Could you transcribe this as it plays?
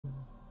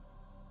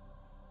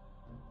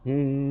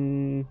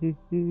Man.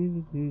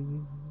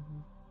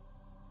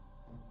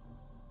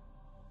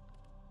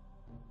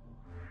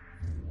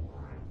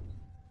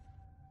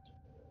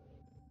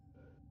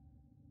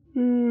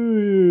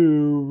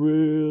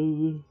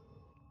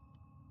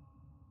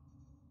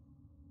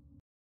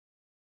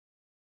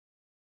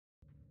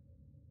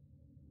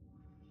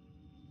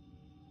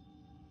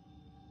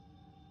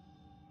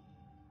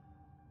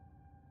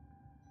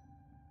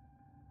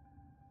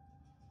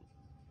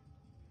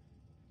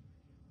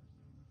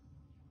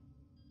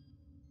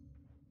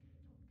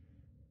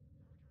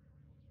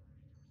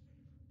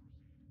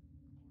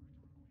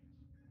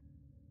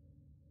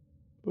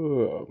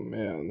 Oh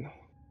man.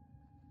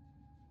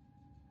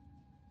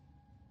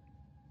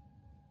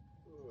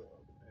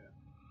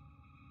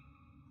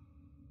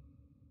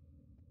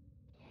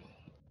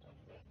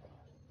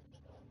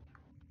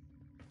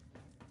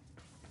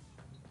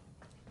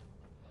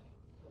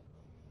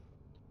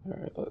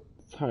 Alright,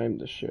 time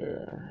to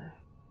share.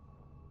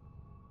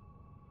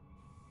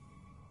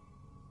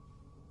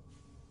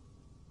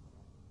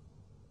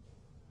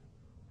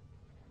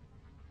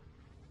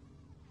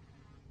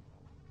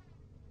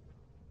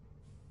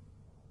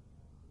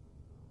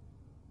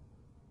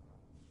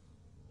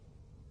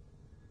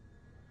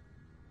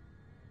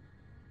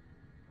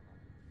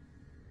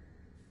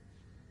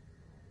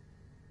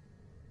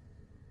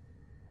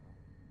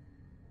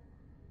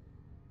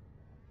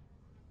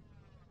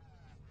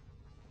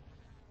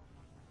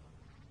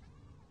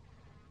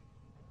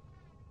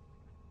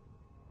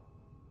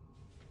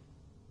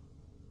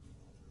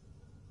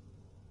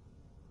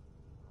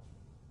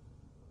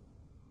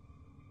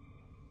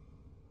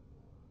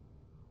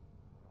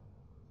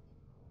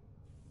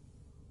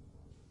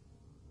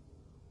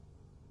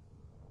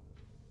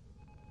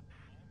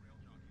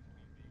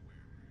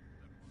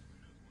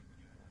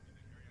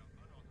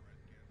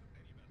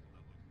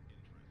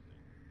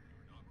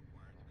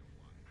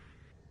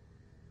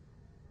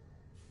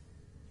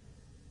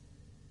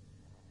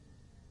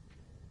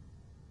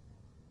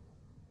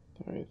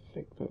 I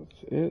think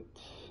that's it.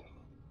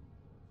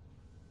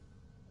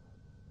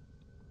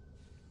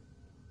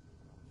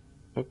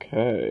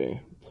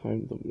 Okay,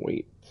 time to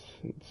wait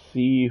and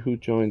see who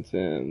joins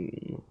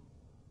in.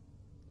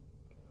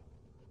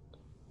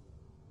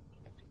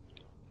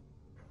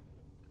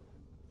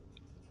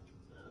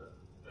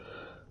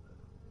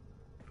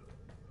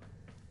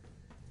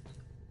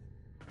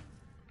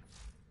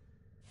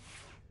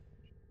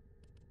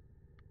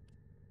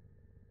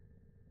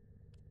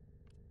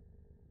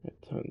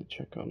 Time to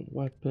check on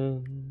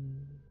weapons.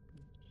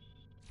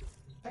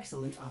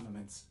 Excellent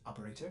armaments,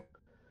 operator.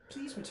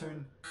 Please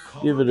return.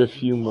 Give it a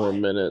few more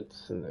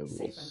minutes and then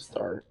we'll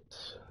start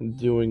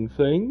doing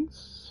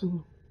things.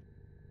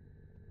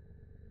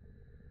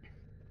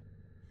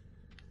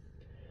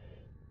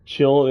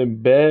 Chilling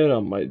in bed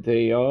on my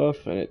day off,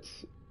 and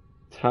it's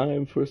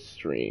time for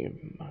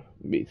stream,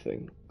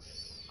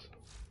 methinks.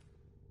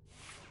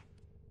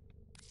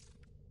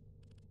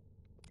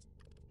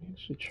 I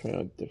should try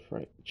a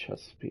different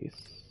chess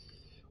piece.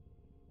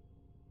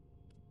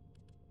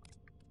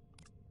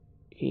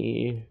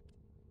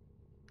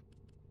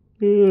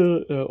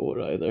 That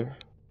one either.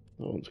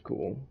 That one's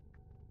cool.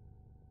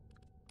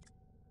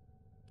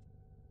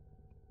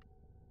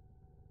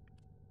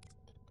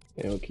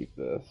 Yeah, I'll keep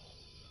this.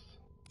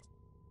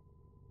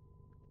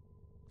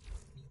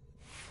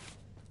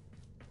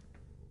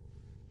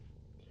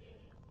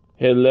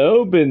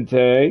 Hello,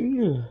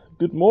 Bintang.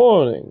 Good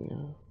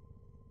morning.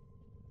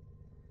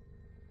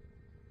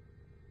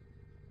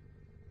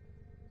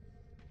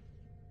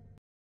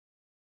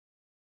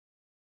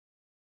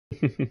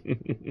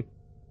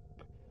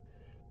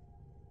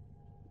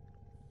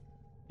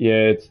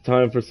 Yeah, it's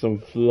time for some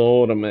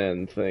Florida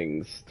Man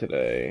things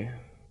today.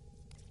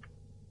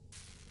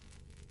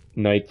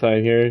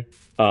 Nighttime here?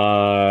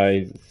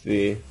 I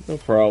see. No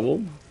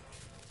problem.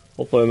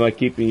 Hopefully I'm not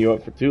keeping you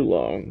up for too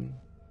long.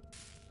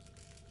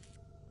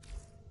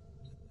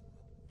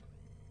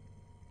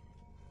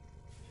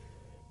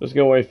 Just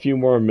gonna wait a few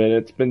more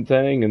minutes,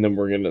 Bintang, and then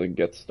we're gonna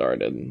get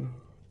started.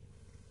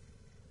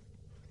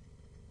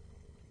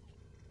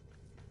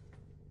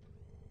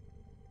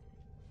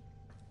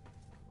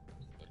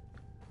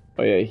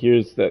 Oh yeah,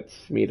 here's that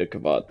Smita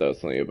Kavat that I was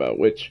telling you about,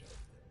 which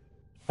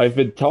I've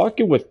been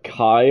talking with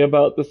Kai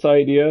about this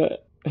idea,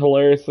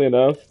 hilariously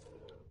enough,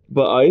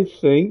 but I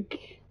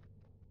think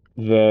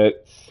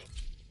that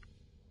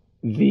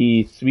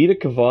the Smita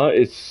Kavat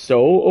is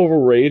so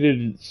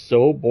overrated,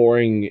 so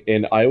boring,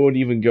 and I would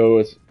even go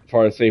as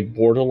far as say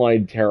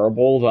borderline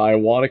terrible that I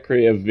want to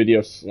create a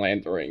video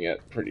slandering it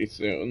pretty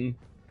soon.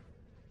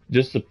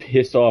 Just to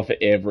piss off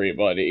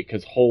everybody,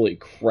 because holy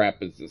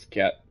crap is this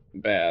cat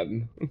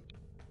bad.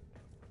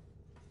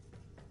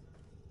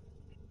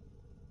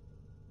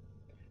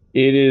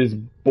 It is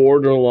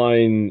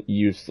borderline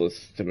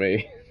useless to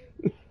me.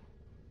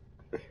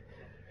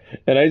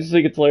 And I just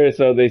think it's hilarious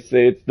how they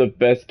say it's the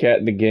best cat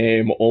in the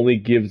game, only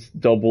gives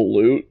double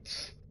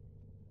loot,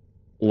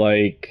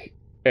 like,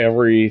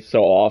 every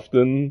so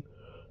often,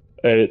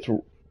 and it's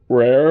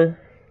rare.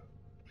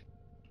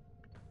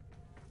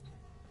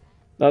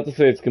 Not to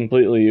say it's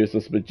completely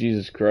useless, but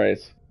Jesus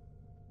Christ.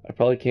 I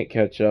probably can't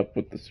catch up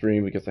with the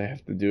stream because I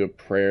have to do a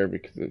prayer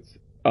because it's...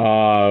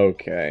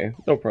 okay.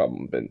 No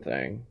problem,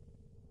 Bintang.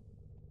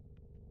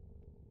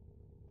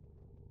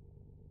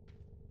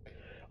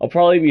 I'll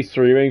probably be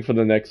streaming for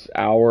the next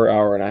hour,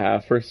 hour and a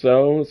half or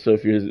so. So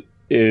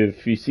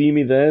if you see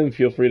me then,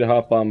 feel free to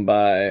hop on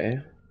by.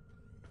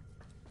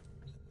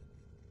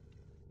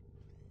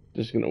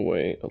 Just gonna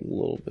wait a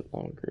little bit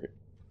longer.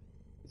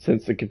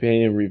 Since the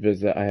companion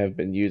revisit, I have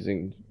been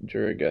using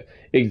Juriga.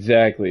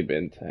 Exactly,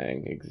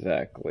 Bintang.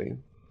 Exactly.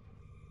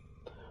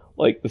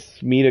 Like the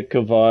Smita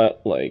Kavat,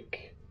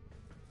 like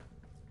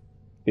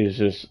is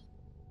just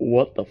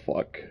what the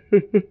fuck.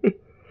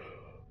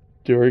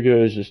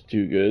 Juriga is just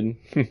too good.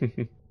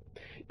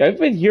 I've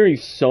been hearing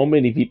so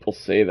many people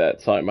say that,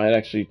 so I might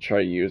actually try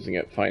using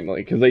it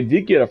finally. Because I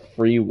did get a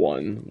free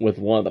one with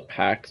one of the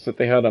packs that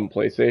they had on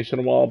PlayStation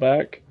a while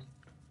back.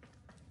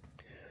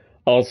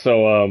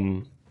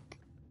 Also,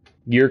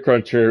 Gear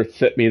Cruncher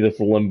sent me this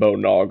Limbo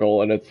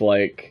Noggle, and it's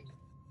like,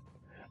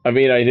 I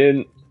mean,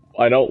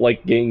 I don't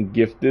like getting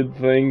gifted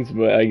things,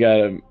 but I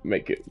gotta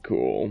make it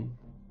cool.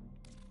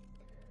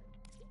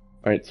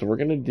 Alright, so we're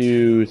gonna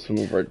do some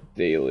of our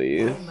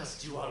dailies. Why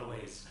must you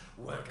always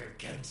work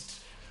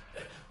against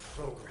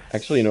progress?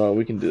 Actually, you know what?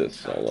 We can do this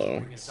solo.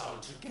 Bring us all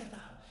together.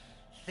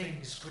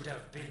 Things could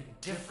have been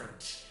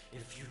different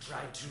if you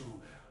tried to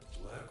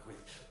work with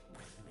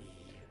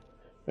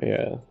me.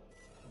 Yeah.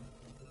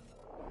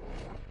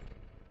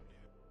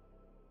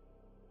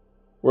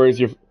 Where's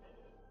your...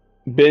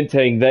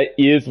 Bintang, that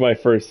is my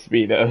first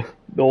Speedo.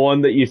 The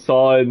one that you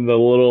saw in the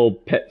little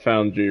pet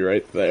foundry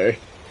right there.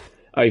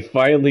 I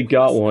finally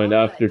got one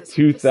after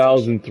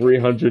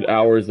 2,300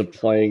 hours of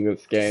playing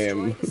this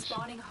game.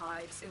 Spawning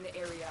hives in the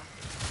area.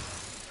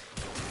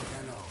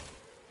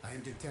 I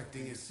am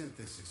detecting a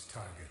synthesis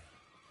target.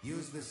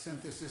 Use the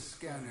synthesis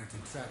scanner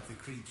to track the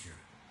creature.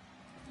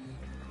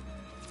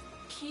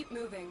 Keep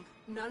moving.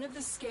 None of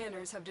the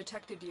scanners have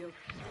detected you.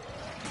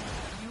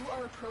 You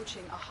are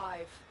approaching a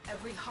hive.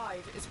 Every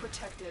hive is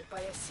protected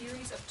by a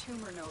series of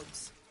tumor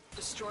nodes.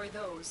 Destroy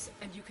those,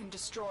 and you can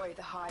destroy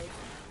the hive.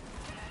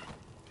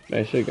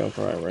 I should go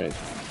for it, right?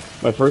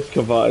 My first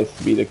Kavat is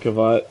to be the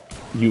Kavat.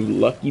 You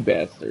lucky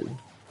bastard.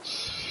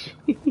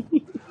 Oh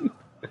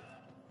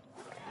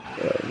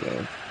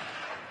no.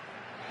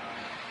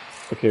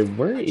 Okay,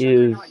 where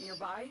is...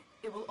 Nearby?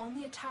 It will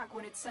only attack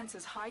when it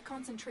senses high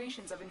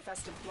concentrations of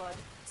infested blood.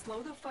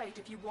 Slow the fight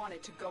if you want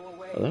it to go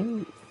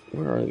away.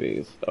 Where are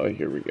these? Oh,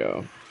 here we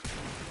go.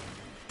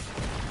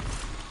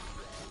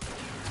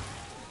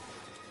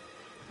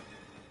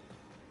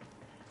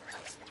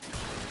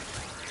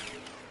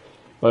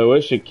 I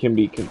wish it can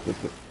be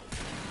consistent.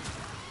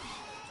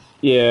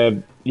 Yeah,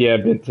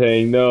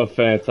 Bintang, no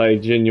offense, I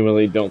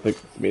genuinely don't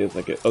think this means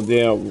like it. Oh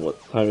damn,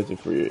 what time is it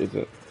for you? Is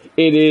it?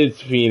 It is,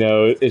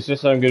 Fino. It's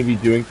just I'm gonna be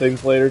doing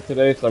things later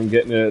today, so I'm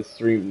getting it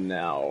streamed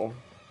now.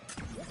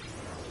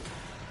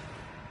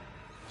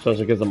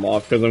 Especially because I'm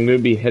off, because I'm gonna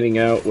be heading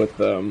out with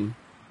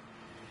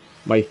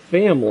my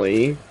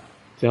family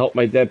to help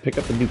my dad pick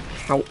up a new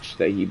couch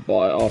that he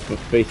bought off of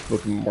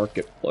Facebook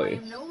Marketplace.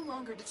 I am no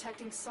longer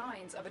detecting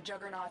signs of a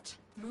juggernaut.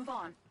 Move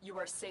on. You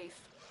are safe.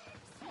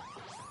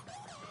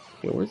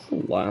 Yeah, where's the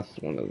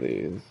last one of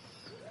these?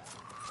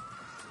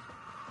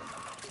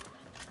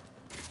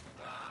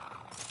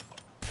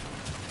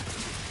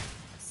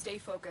 Stay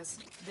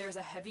focused. There's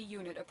a heavy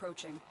unit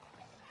approaching.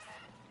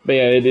 But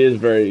yeah, it is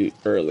very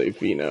early,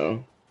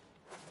 Fino.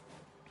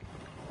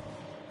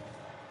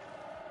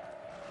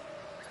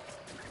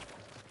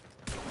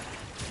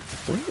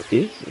 Where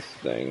is this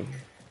thing?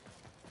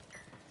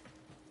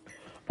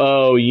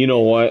 Oh, you know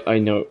what? I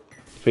know.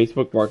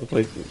 Facebook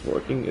Marketplace is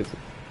working. Is it?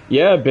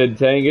 Yeah,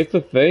 Bintang, it's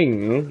a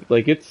thing.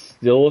 Like, it's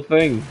still a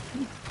thing.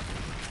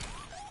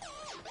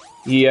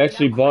 He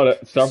actually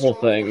bought several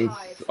things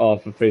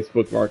off of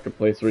Facebook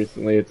Marketplace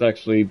recently. It's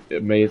actually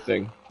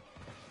amazing.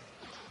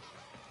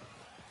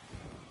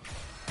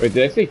 Wait,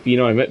 did I say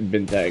Fino? I meant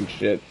Bintang.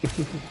 Shit.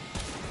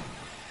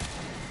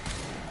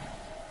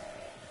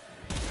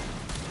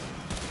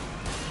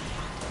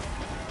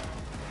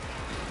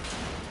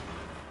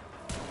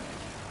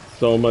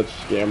 So much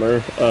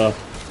scammer.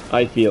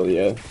 I feel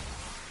ya.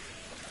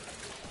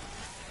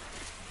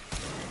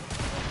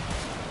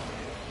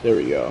 There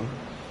we go.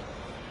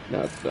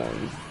 Now it's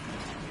done.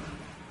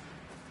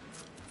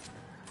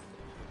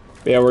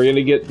 Yeah, we're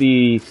gonna get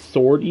the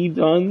sortie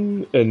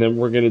done, and then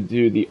we're gonna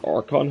do the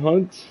Archon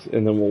hunt,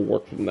 and then we'll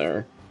work from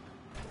there.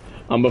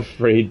 I'm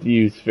afraid to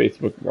use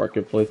Facebook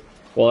Marketplace.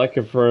 Well, that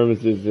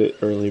confirms, is it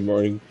early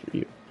morning for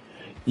you?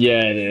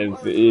 Yeah, it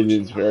is. It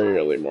is very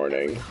early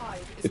morning.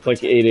 It's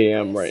like 8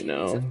 a.m. right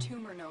now.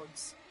 Tumor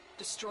nodes.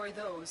 Destroy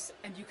those,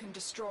 and you can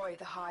destroy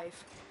the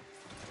hive.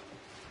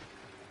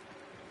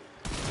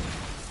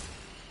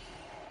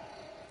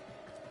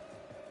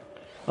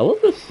 I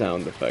love the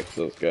sound effects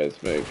those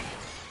guys make.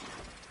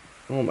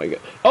 Oh my god.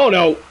 Oh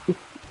no!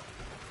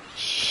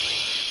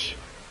 Shh.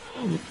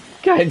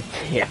 God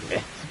damn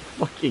it.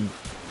 Fucking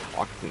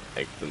toxin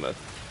eczema.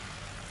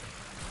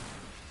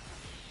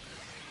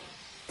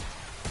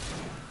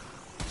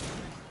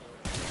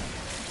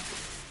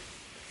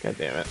 God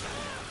damn it.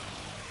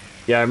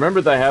 Yeah, I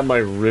remember that I had my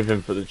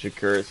ribbon for the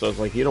Jakkur, so I was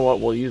like, you know what,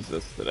 we'll use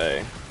this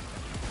today.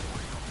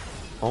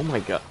 Oh my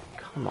god,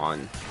 come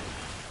on.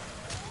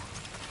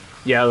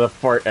 Yeah, the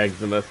fart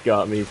eczemus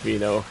got me,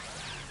 Fino.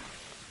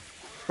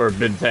 Or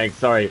Bintang,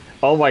 sorry.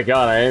 Oh my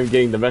god, I am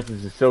getting the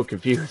messages so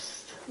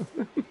confused.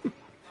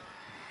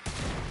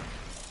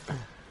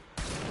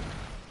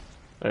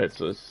 Alright,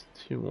 so there's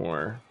 2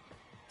 more.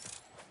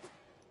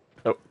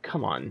 Oh,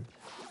 come on.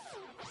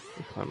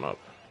 Climb up.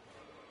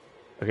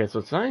 Okay, so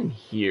it's not in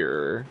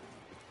here.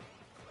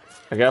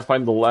 I gotta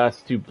find the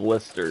last 2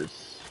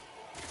 blisters.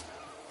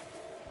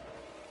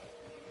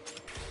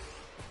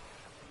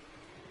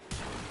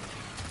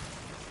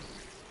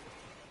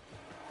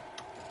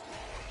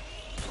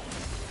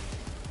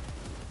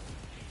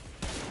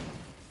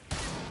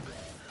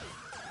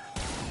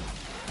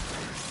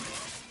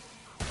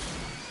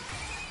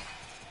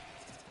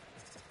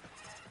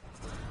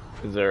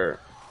 Is there...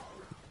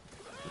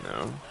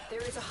 No.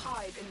 There is a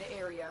hive in the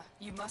area.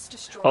 You must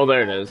destroy. Oh,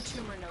 there it all is. the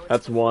tumor nodes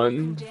That's before you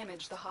one. can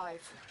damage the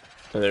hive.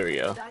 Oh, there we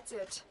go. That's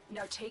it.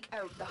 Now take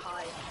out the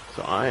hive.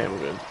 So I am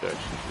going to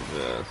actually do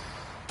this.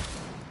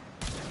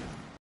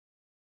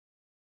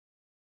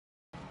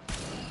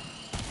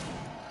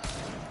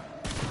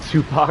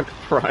 Tupac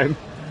Prime.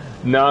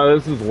 No,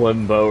 this is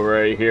Limbo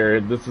right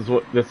here. This is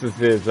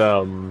his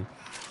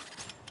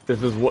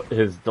this is what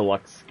his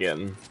deluxe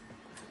skin.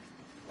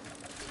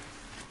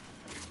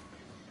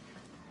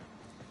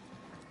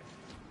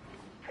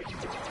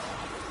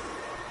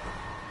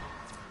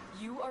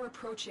 You are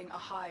approaching a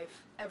hive.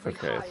 Every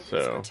Okay, hive is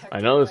so protected I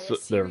know by a they're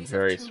series of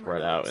very tumor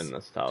spread out nodes. in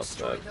this tile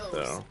Destroy set, those,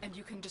 so and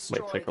you can destroy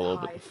might take a the little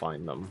bit to hive.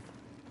 find them.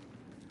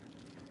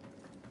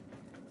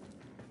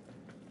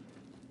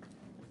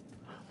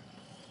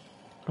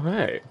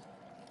 Okay.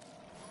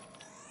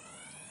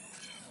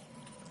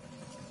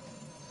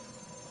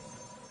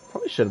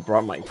 Probably should have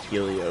brought my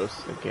Helios,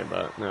 thinking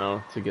about it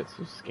now, to get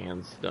some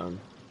scans done.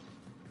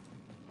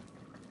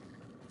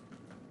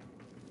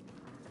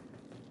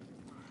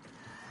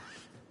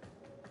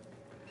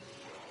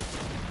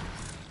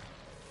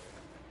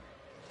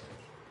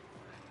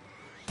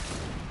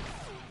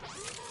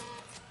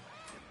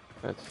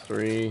 That's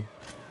 3,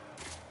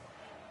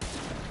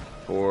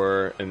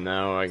 4, and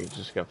now I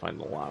just gotta find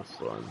the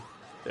last one.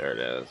 There it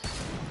is.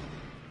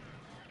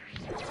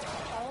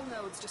 All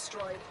nodes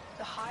destroyed.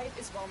 The hive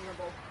is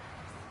vulnerable.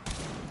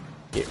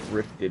 Get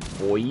rifted,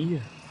 boy.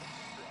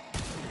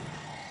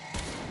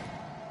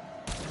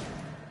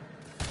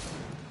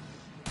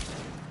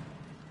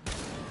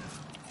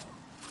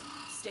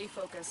 Stay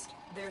focused.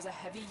 There's a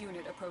heavy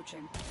unit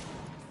approaching.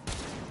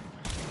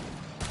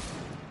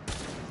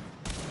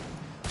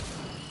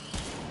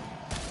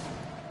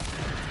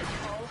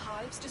 All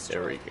hives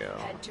destroyed. There we go.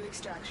 Head to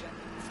extraction.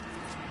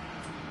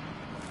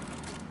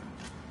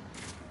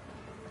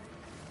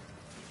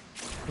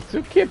 I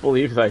still can't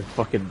believe that I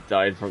fucking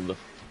died from the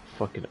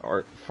fucking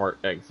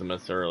fart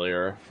eczemus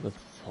earlier. That's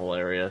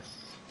hilarious.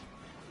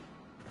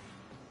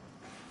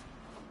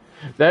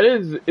 That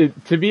is,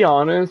 to be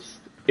honest,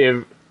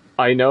 if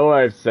I know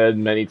I've said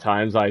many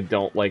times I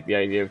don't like the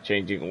idea of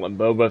changing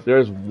Limbo, but if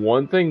there's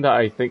one thing that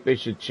I think they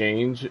should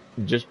change,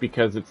 just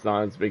because it's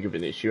not as big of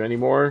an issue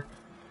anymore,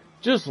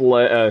 just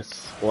let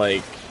us,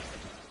 like,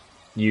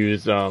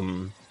 use,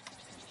 like,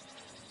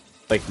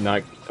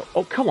 not...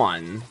 Oh, come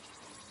on.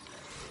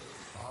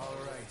 All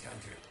right,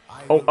 Hunter.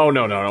 I Oh, will oh,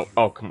 no, no, reward no. you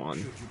Oh, come on.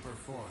 Should you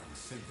perform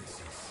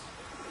synthesis?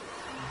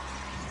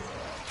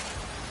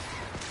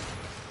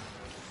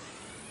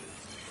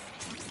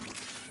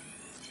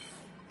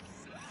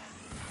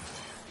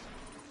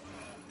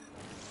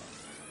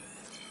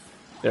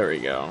 There we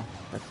go.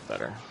 That's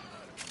better.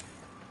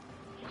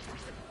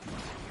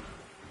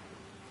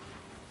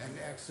 An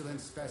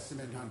excellent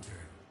specimen, Hunter.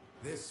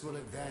 This will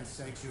advance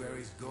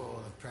Sanctuary's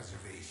goal of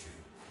preservation.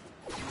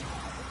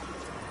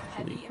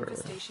 Heavy Leaper.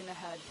 infestation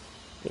ahead.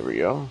 There we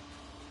go.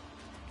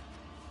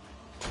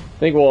 I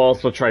think we'll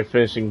also try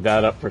finishing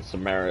that up for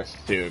Samaris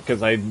too,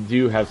 because I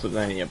do have something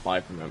I need to buy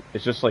from him.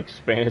 It's just like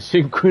Spanish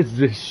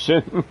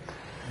Inquisition.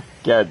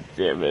 God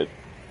damn it.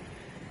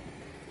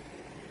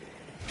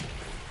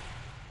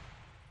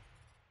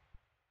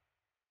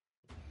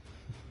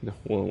 No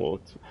one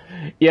will.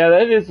 Yeah,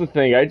 that is the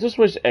thing. I just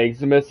wish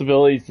eczemus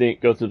abilities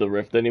didn't go through the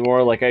rift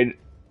anymore. Like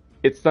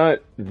it's not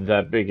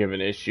that big of an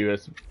issue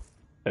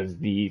as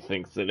the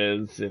thinks it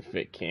is if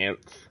it can't.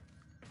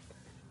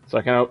 So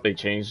I kind of hope they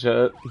change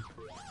that.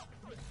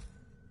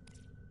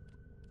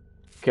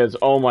 Because,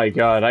 oh my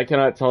god, I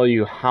cannot tell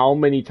you how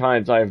many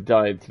times I have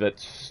died to that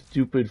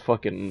stupid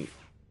fucking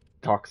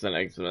toxin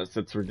eczemus.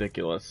 It's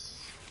ridiculous.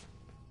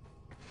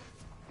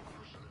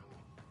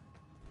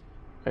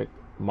 Right,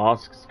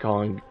 Mosk's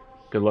calling.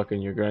 Good luck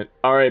in your grunt.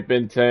 Alright,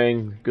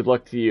 Bintang. Good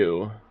luck to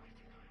you.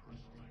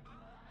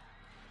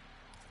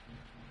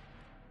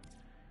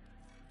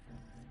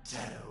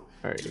 Dano,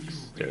 Alright, do you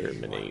really want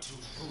exterminate. to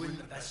ruin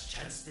the best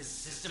chance this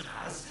system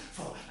has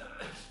for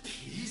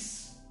peace?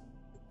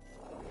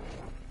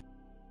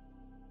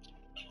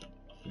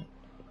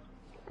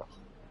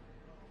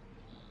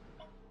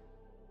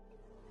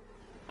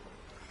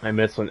 I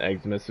miss when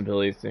Xmas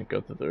abilities didn't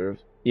go through the roof.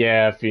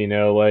 Yeah, if you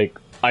know, like,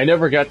 I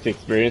never got to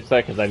experience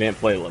that because I didn't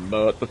play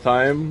Limbo at the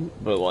time,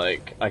 but,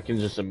 like, I can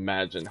just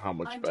imagine how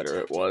much I'm better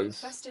it detecting was.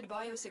 infested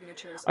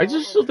biosignatures I all just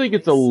over still the think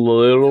it's a place. You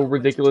little know what to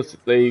ridiculous do.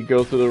 that they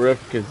go through the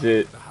rift because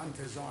The hunt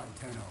is on,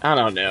 Tenno. I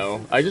don't The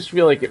know. I just synthesis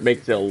feel like it scanners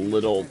makes it a detecting a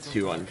little potential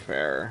too target.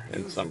 unfair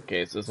in Use some it.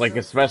 cases, like Search for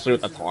especially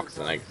with the traces of the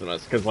Toxin target.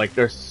 Eczemas, because like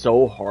they're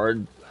so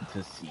hard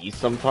to see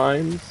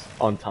sometimes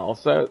on tile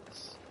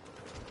sets.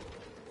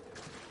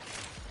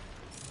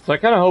 So I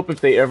kind of hope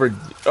if they ever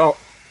oh,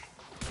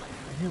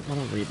 I didn't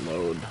want to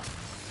reload.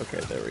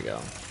 Okay, there we go.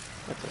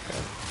 That's okay.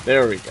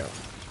 There we go.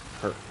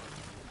 Perfect.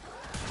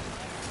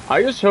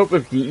 I just hope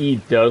if DE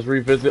does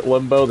revisit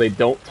Limbo, they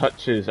don't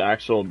touch his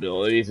actual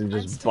abilities and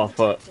I'm just still buff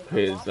up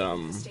detecting a lot of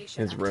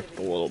infestation his rift a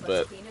activity. little Let's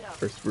bit clean it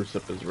up. or spruce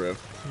up his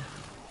rift.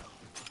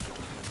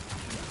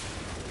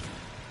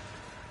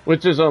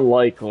 Which is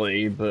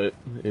unlikely, but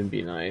it'd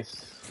be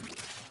nice.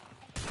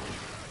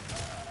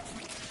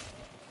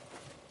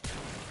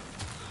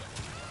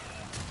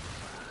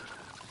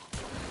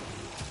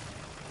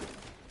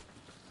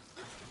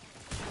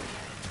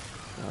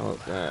 How was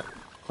that?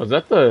 Was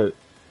that the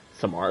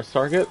Samara's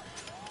target?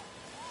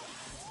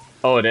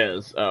 Oh, it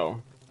is.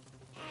 Oh.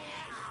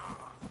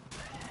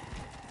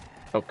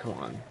 Oh, come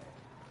on.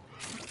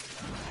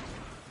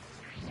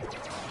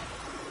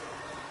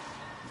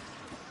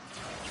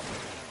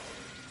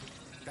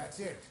 That's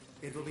it.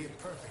 It will be a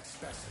perfect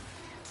specimen.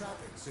 Trap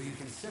it so you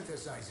can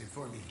synthesize it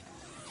for me.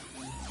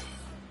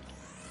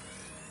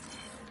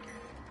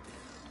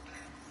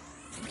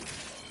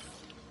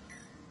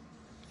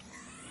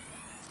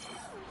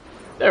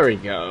 There we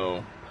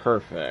go.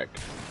 Perfect.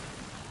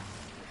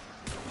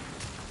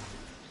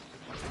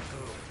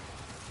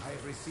 I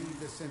have received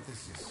the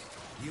synthesis.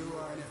 You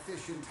are an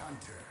efficient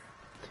hunter.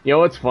 You know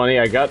what's funny?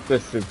 I got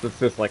this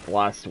synthesis like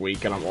last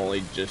week and I'm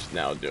only just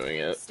now doing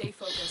it. Stay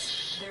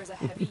focused. There's a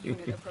heavy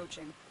unit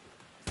approaching.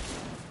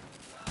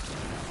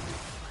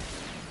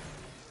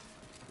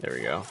 There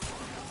we go.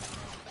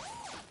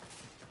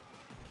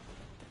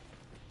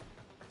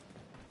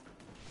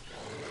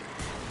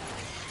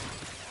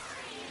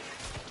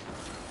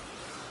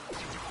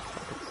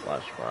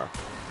 Slash bar.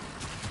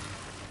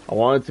 I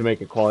wanted to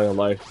make a quality of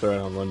life thread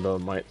on Limbo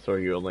and might throw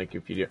you a link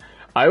if you do.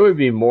 I would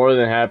be more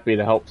than happy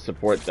to help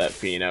support that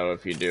Fino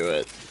if you do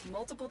it.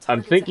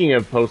 I'm thinking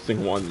of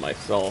posting one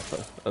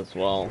myself as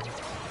well.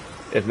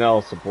 If not,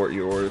 I'll support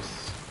yours.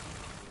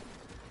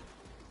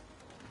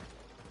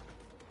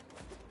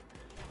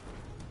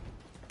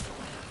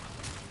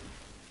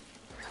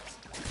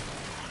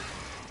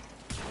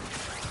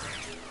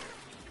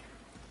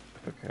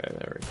 Okay,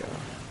 there we go.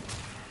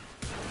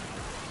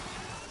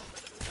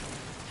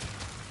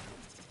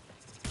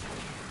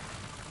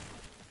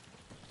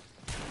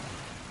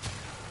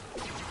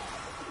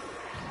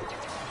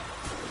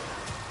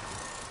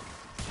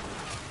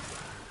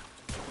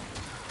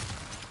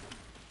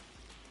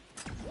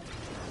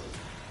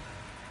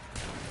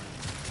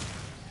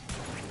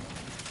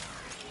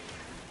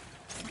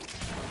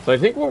 So I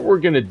think what we're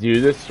gonna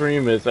do this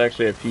stream is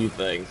actually a few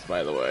things,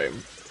 by the way.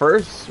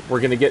 First,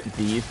 we're gonna get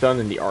these done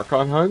in the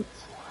Archon hunt.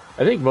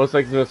 I think most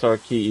Exodus are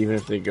key, even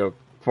if they go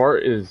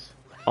fart is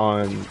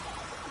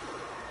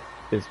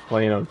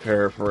plain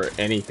unfair for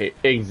anything.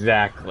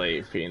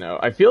 Exactly, Fino.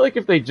 I feel like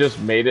if they just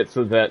made it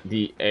so that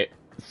the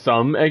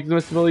some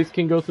Exodus abilities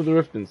can go through the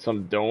rift and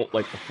some don't,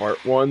 like the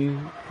fart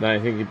one, then I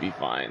think it'd be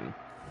fine.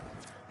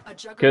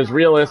 Because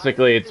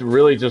realistically, it's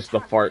really just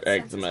the fart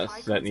Exodus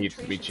that needs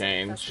to be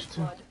changed.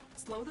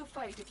 Slow the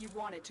fight if you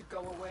want it to go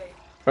away.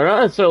 Or not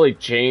necessarily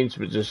changed,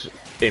 but just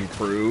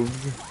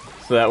improved.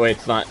 So that way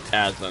it's not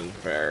as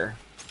unfair.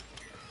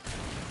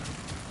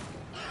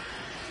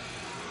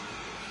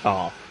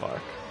 Oh,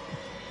 fuck.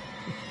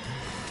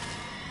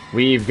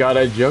 We've got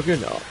a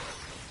Juggernaut.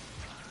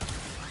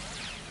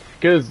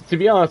 Because, to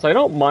be honest, I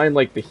don't mind,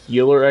 like, the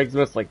healer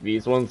Exodus, like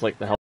these ones, like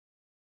the health,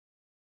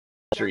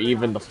 or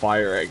even the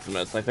fire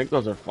Exodus. I think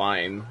those are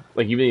fine.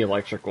 Like, even the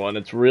electric one.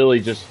 It's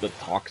really just the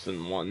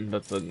toxin one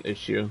that's an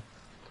issue.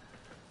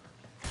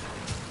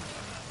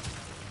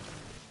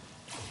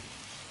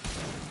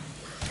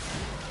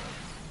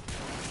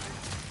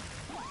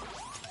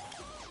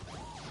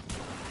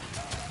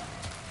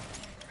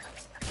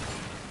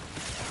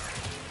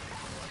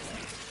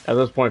 At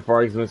this point,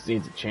 Fire Exodus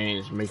needs to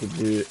change, make it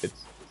do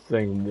its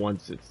thing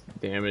once it's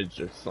damaged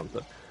or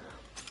something.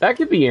 That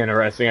could be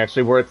interesting,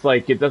 actually, where it's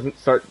like, it doesn't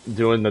start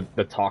doing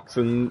the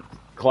toxin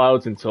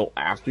clouds until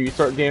after you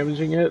start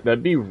damaging it.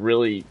 That'd be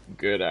really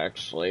good,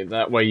 actually.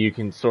 That way you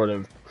can sort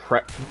of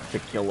prep to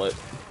kill it.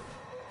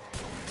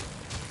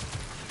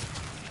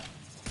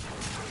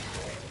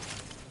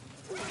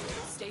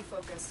 Stay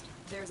focused.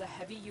 There's a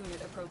heavy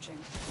unit approaching.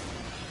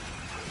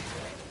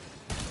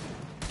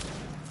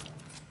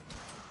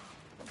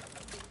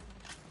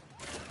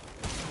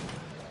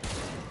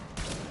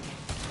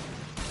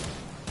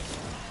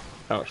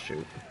 Oh,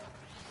 shoot.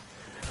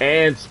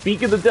 And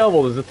speak of the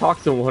devil, there's a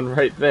toxin one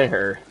right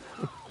there.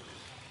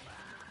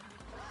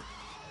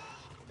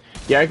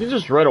 Yeah, I can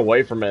just run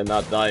away from it and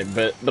not die,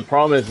 but the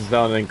problem is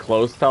down in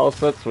enclosed tile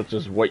sets, which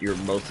is what you're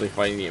mostly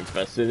fighting the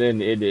infested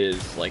in, it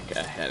is like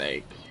a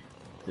headache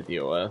to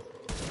deal with.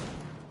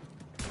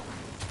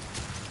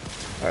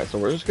 Alright, so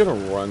we're just gonna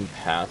run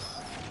past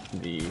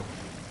the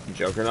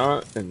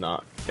Juggernaut and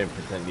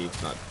pretend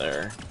he's not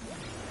there.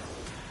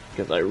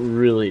 Because I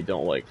really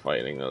don't like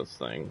fighting those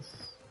things.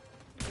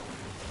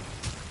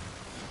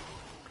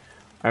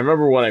 I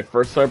remember when I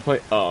first started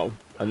playing. Oh,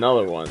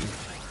 another one.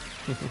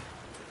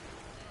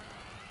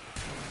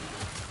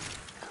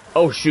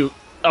 Oh shoot!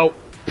 Oh,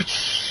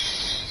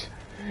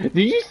 did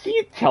you see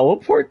it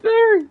teleport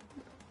there?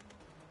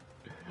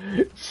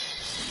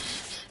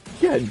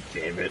 God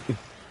damn it!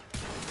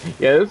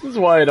 Yeah, this is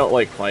why I don't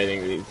like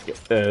fighting these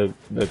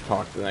the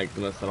Toxin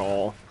Eximus at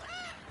all.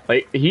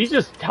 Like he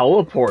just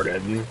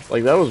teleported.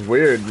 Like that was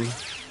weird.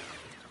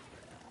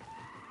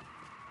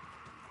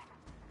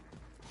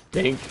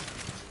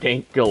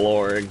 Stink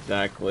galore,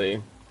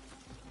 exactly.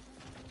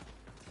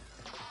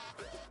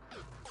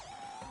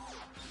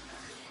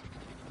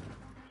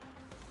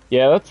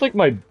 Yeah, that's like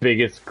my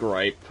biggest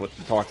gripe with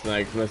the Toxin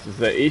Eximus is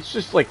that it's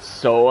just like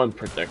so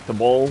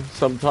unpredictable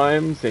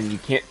sometimes, and you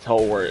can't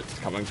tell where it's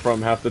coming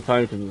from half the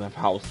time because of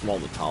how small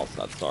the tile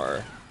sets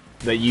are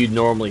that you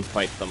normally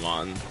fight them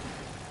on.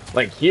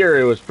 Like here,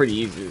 it was pretty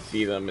easy to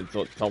see them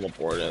until it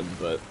teleported,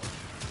 but...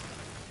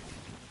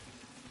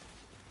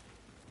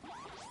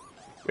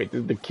 Wait,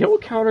 did the kill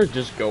counter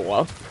just go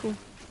up?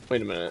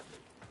 Wait a minute.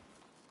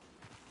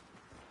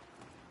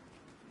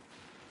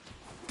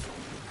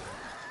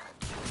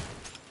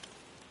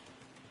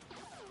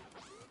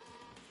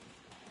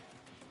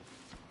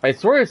 I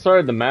swear I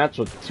started the match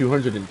with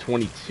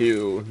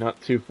 222,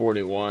 not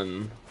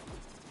 241.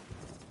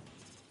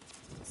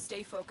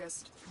 Stay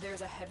focused. There's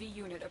a heavy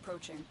unit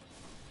approaching.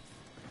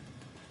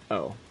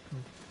 Oh.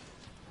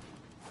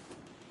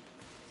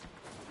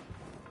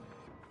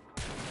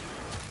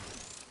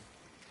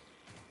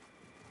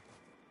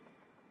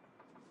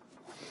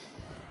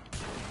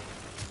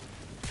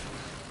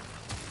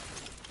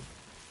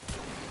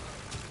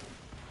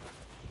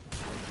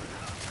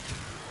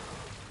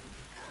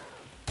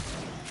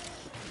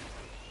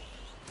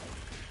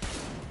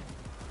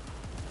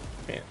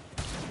 Man.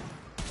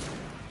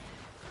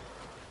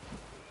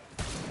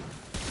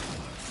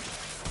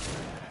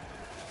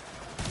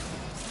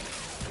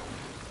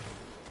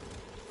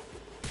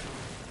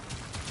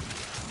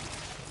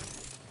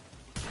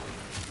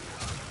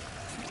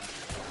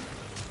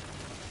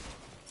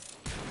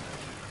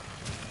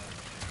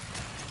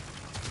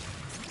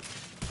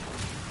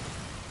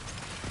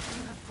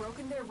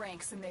 Broken their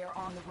ranks and they are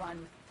on the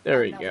run.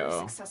 There we Another go.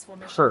 successful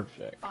mission.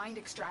 Perfect. Find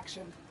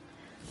extraction.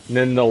 And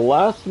then the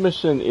last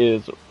mission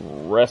is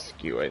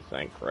rescue, I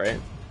think, right?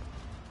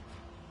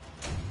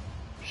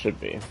 Should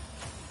be.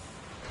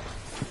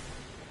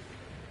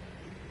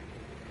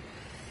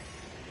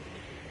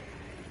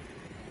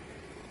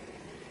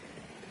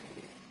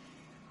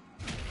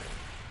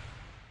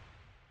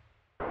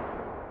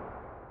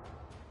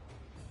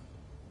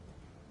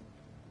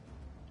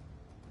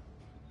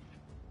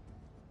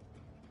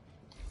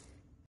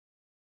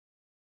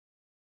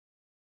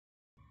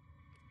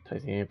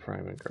 Titanium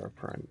Prime and Gar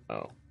Prime.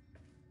 Oh.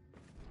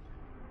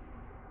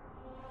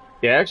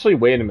 Yeah, actually,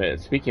 wait a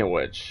minute. Speaking of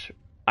which,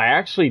 I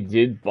actually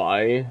did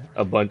buy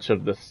a bunch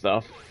of the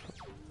stuff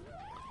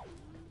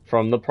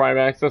from the Prime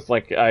Access.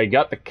 Like, I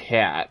got the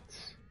cat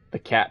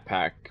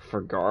pack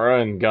for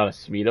Gara, and got a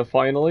Smita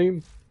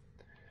finally.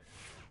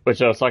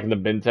 Which I was talking to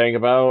Bintang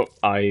about.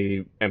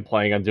 I am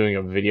planning on doing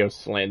a video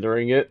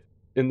slandering it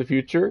in the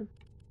future.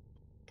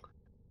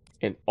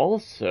 And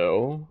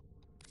also,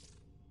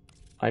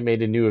 I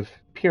made a new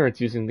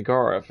appearance using the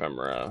Gara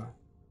ephemera.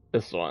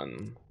 This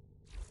one.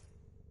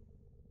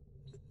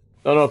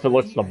 I don't know if it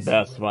looks the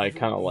best, but I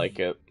kind of like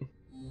it.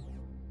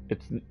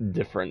 It's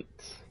different.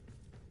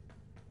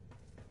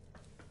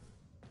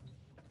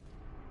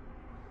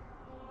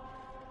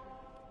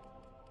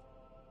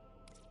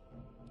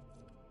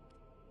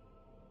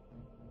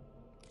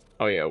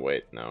 Oh yeah,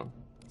 wait, no. I'm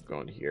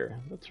going here.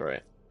 That's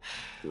right.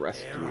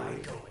 Rescue. There I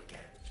go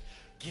again,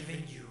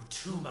 giving you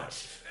too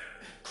much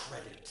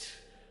credit.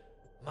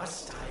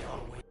 Must I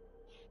always?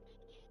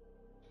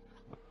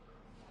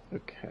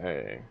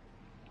 Okay.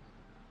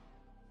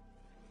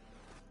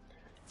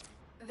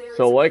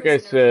 So like I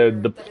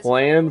said, the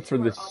plan for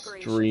the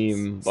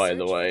stream, by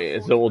the way,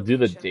 is that we'll do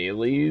the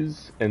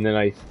dailies, and then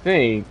I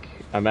think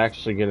I'm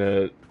actually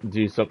gonna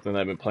do something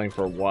I've been playing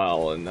for a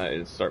while, and that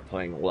is start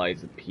playing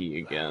Liza P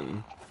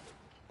again.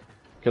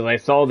 Because I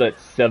saw that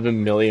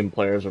 7 million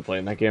players were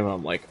playing that game, and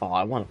I'm like, oh,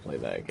 I want to play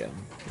that again.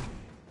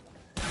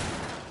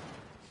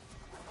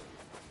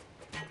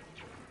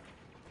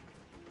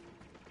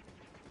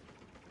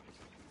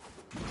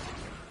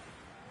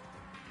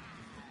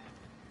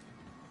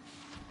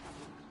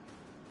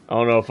 I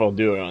don't know if I'll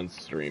do it on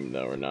stream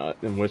though or not.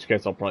 In which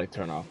case, I'll probably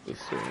turn off the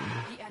stream.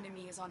 The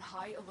enemy is on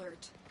high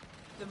alert.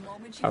 The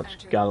moment you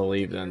Ouch, gotta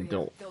leave then.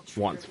 Don't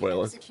want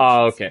spoilers. execution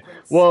Oh, okay.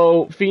 sequence.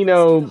 Well,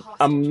 Fino,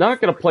 I'm not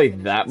gonna play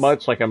that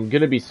much. Like, I'm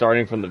gonna be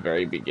starting from the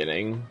very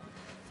beginning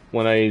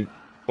when I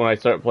when I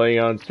start playing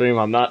on stream,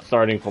 I'm not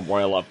starting from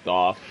where I left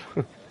off.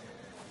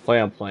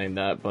 Plan on playing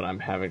that, but I'm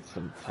having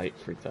some tight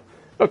free time.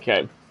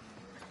 Okay.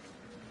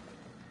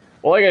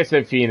 Well, like I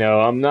said,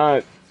 Fino, I'm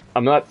not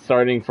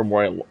starting from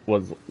where I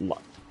was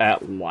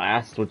at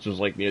last, which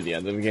was like near the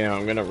end of the game.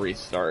 I'm gonna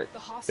restart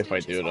if I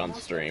do it on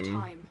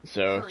stream,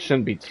 so it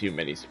shouldn't be too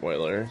many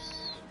spoilers.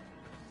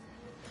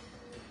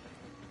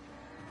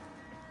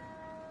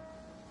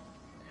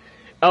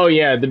 Oh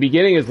yeah, the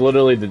beginning is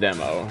literally the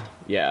demo.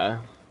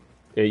 Yeah.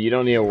 Yeah, you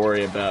don't need to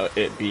worry about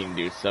it being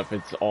new stuff,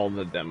 it's all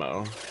the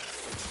demo.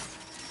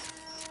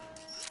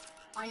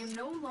 I am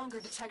no longer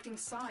detecting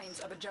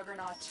signs of a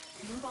juggernaut.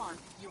 Move on,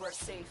 you are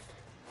safe.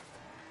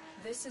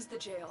 This is the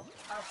jail.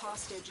 Our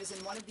hostage is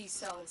in one of these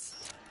cells.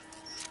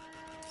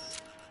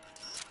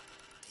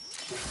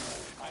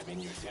 I'm in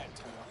your debt.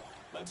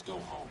 Let's go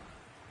home.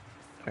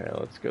 Alright,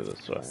 let's go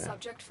this way.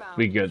 Subject found.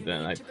 We good You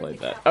then, need I to bring played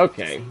the that. captain to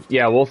Okay, safety.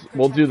 yeah, we'll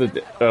do Protect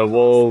the, them at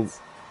all costs.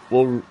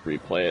 we'll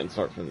replay it and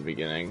start from the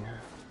beginning.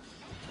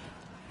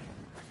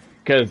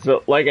 Because,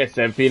 like I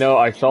said, Fino,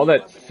 I saw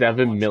that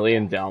 7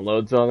 million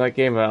downloads on that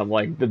game, and I'm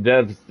like, the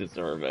devs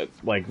deserve it.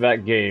 Like,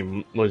 that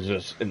game was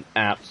just an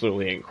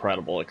absolutely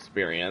incredible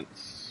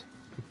experience.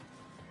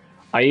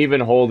 I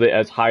even hold it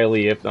as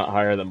highly, if not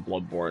higher, than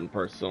Bloodborne,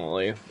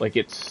 personally. Like,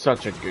 it's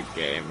such a good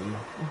game.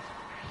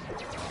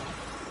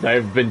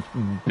 I've been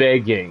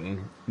begging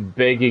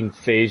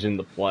Seijin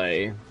to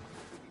play,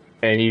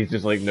 and he's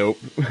just like, nope.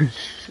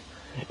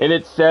 And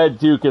it's sad,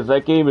 too, because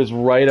that game is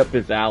right up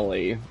his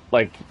alley.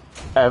 Like,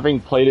 having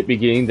played it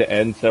beginning to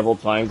end several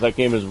times, that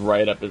game is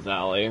right up his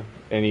alley,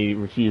 and he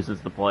refuses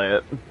to play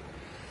it.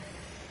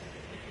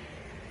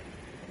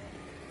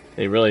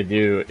 They really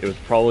do. It was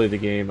probably the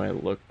game I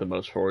looked the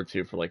most forward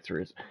to for like 3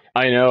 years.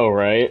 I know,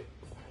 right?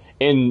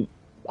 And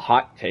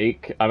hot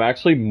take, I'm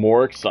actually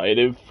more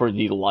excited for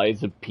the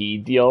Lies of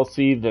P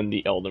DLC than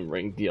the Elden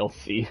Ring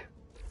DLC.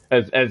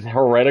 As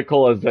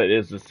heretical as that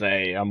is to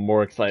say, I'm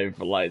more excited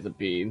for Lies of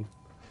P.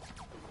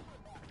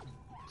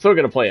 Still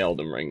gonna play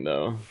Elden Ring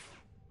though.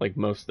 Like,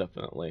 most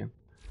definitely.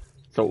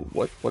 So,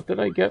 what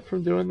did I get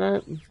from doing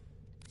that?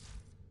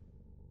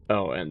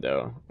 Oh,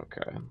 Endo.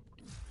 Okay.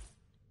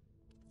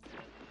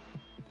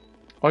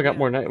 Oh, I got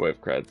more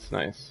Nightwave credits.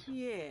 Nice.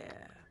 Yeah.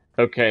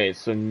 Okay,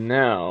 so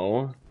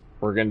now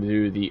we're gonna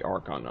do the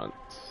Archon Hunt.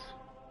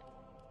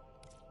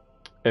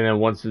 And then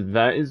once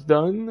that is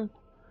done,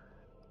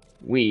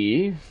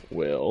 we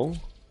will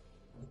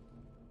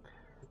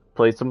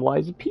play some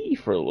Lies of P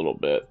for a little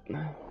bit.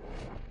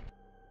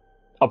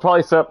 I'll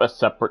probably set up a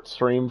separate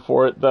stream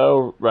for it,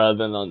 though, rather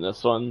than on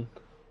this one.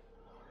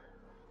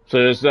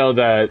 So just know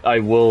that I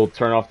will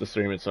turn off the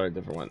stream and start a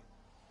different one.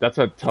 That's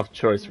a tough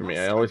choice for me.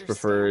 I always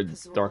preferred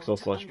Dark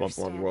Souls /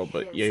 Bloodborne World,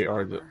 but EA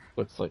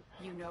looks like...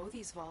 You know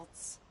these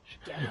vaults.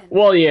 Get in.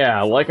 Well,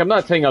 yeah, like, I'm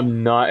not saying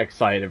I'm not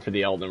excited for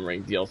the Elden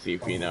Ring DLC,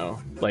 if you know.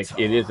 Like,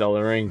 it is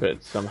Elden Ring, but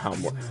it's somehow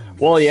more...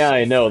 Well, yeah,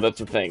 I know, that's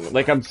the thing.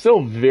 Like, I'm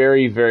still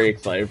very, very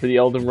excited for the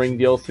Elden Ring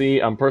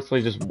DLC. I'm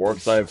personally just more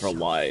excited for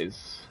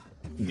Lies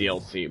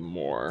DLC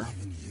more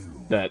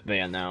that they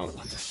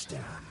announced.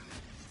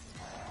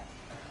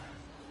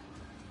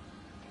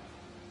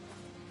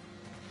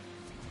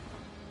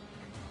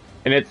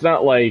 And it's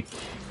not like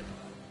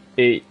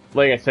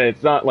like I said,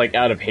 it's not like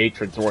out of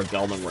hatred towards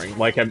Elden Ring.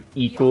 Like, I'm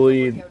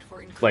equally,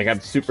 like, I'm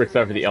super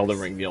excited for the Elden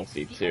Ring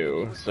DLC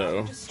too.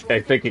 So I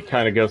think it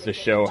kind of goes to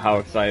show how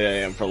excited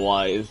I am for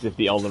Lies if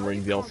the Elden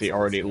Ring DLC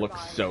already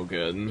looks so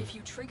good. If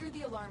you trigger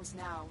the alarms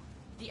now,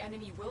 the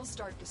enemy will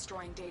start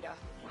destroying data.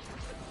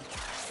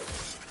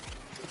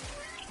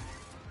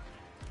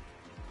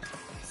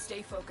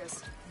 Stay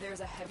focused.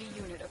 There's a heavy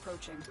unit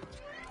approaching.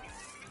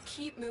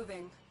 Keep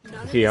moving.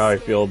 See how I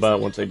feel about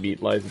it once I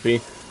beat Lies of P?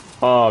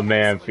 Oh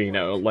man,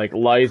 Fino, like,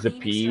 Lies of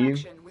P,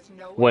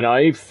 when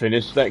I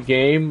finished that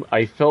game,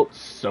 I felt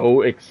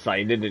so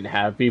excited and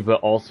happy,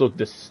 but also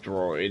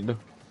destroyed.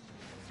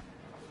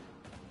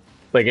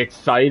 Like,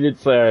 excited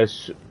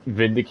 /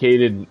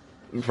 vindicated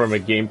from a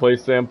gameplay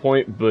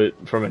standpoint,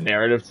 but from a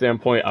narrative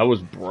standpoint, I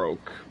was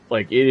broke.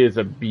 Like, it is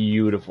a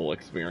beautiful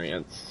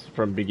experience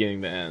from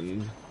beginning to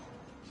end.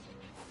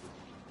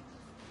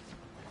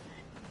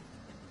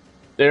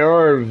 There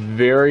are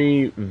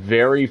very,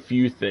 very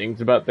few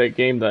things about that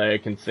game that I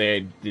can say I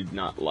did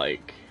not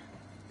like.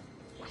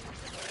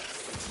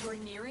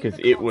 Because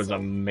it was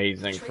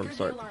amazing from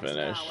start to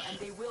finish. And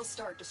they will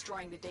start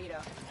destroying the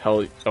data.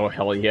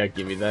 Hell yeah,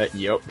 give me that,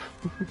 yep.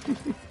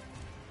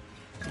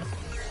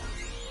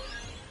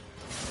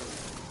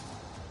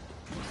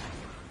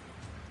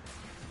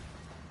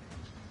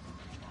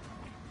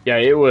 Yeah,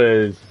 it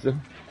was...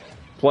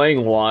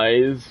 Playing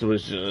Lies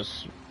was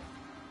just...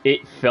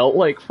 It felt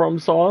like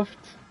FromSoft,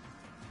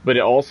 but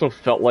it also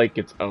felt like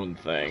its own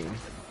thing.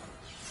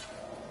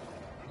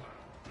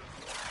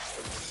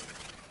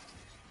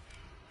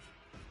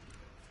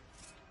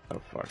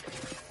 Oh fuck.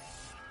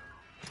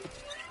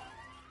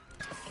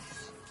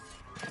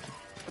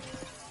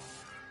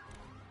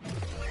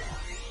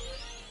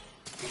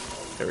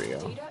 There we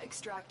go. Data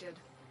extracted.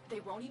 They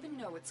won't even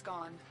know it's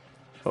gone.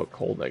 Oh,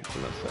 cold egg's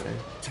gonna say.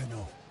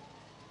 Tenno,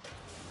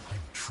 I'm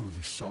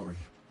truly sorry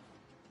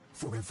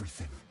for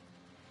everything.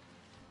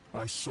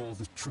 I saw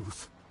the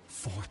truth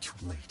far too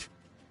late.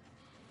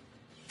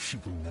 She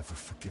will never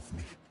forgive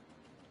me.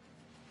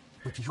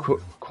 But you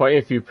will. Quite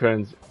a few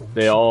friends,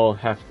 they all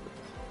have...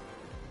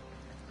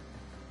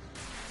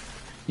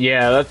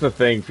 Yeah, that's the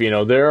thing,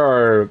 there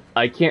are...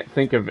 I can't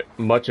think of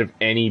much of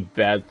any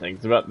bad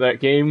things about that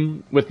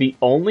game, with the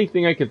only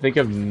thing I could think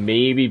of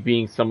maybe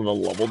being some of the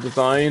level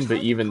design, but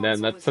even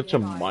then, that's such a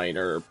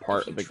minor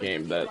part of the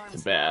game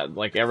that's bad.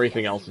 Like,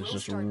 everything else is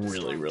just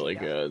really, really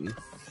good.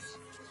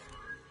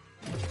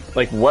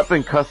 Like,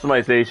 weapon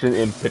customization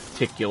in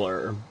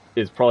particular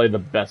is probably the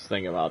best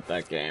thing about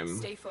that game.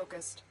 Stay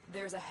focused.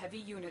 There's a heavy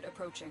unit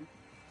approaching.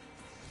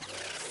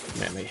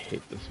 Man, I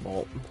hate this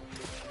vault.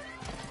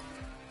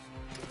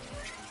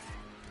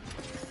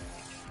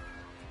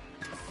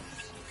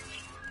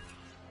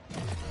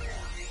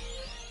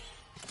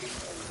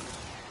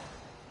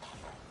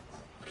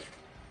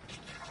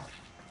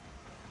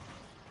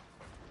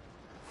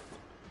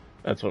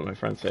 That's what my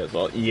friend says as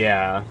well.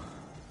 Yeah.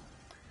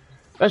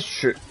 That's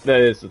true.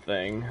 That is the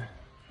thing.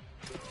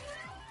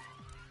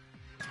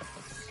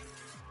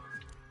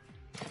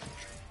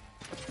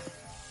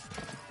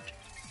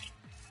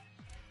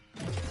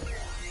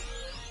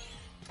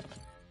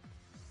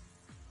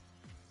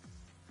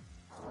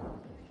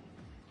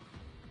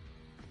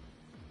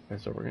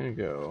 Okay, so we're gonna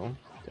go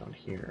down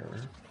here.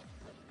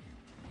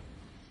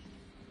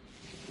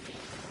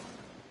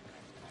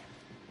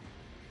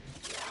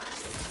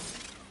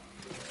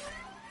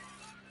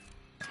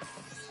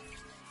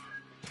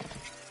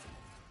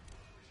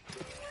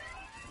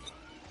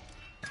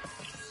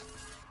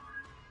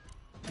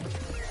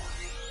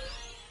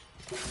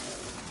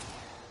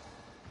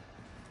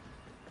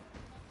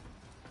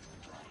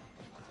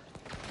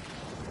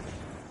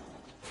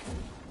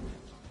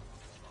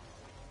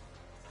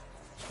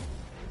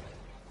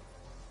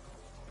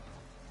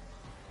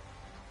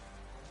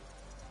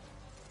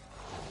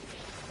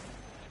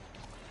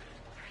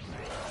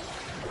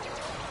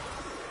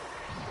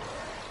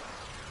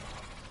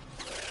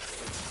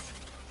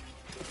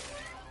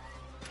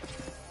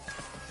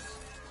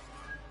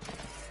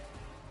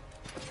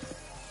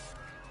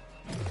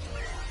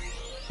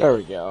 There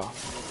we go.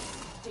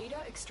 Data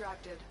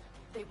extracted.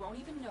 They won't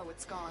even know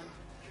it's gone.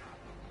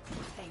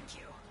 Thank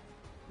you.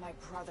 My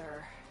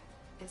brother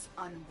is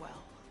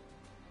unwell.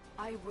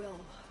 I will.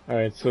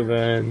 Alright, so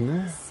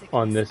then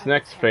on this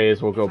next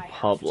phase we'll go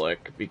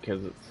public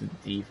because it's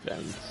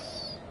defense.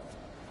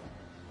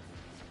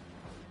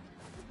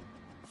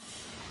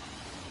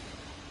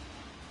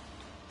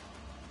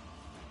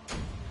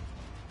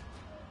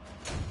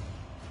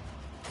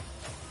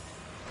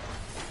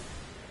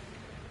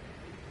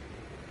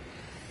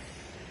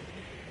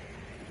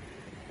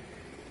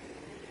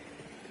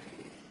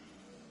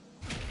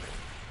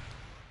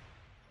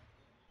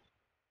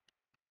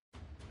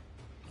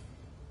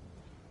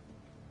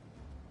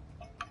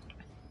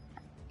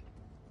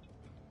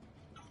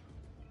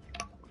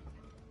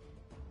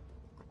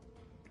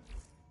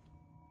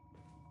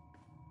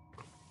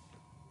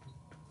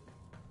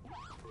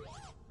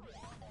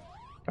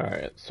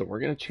 Alright, so we're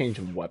gonna change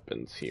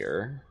weapons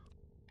here.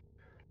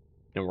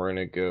 And we're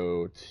gonna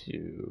go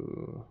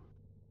to...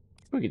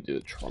 We could do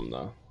the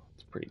Trumna.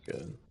 It's pretty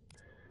good.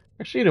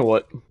 Actually, you know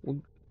what?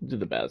 We'll do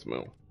the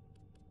Basmo.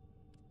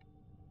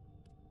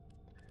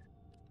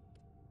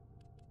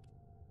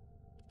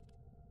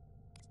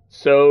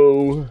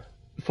 So,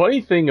 funny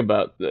thing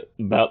about the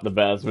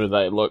Basmo that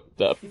I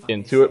looked up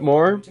into it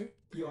more,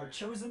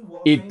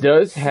 it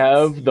does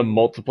have the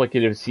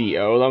multiplicative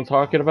CEO that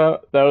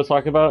I was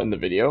talking about in the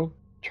video.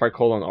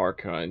 Tricolon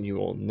Archon, you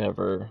will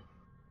never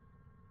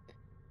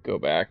go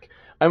back.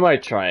 I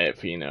might try it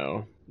for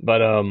but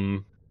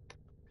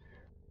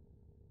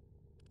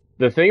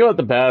the thing about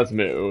the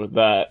Basmu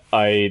that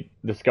I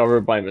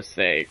discovered by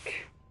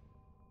mistake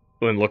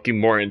when looking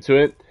more into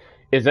it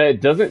is that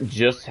it doesn't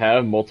just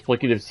have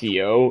multiplicative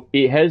CO,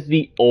 it has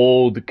the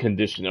old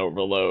condition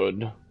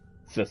overload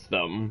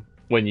system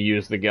when you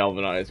use the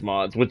galvanized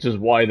mods, which is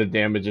why the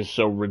damage is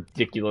so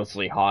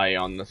ridiculously high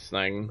on this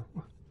thing.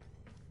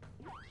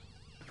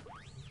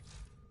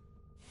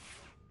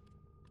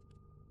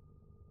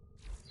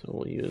 So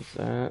we'll use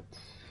that.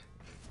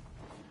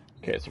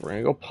 Okay, so we're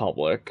gonna go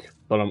public,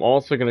 but I'm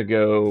also gonna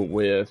go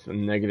with a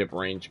negative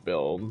range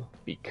build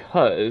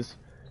because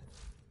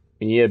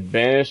we need a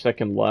banish that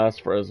can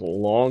last for as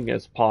long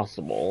as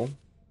possible.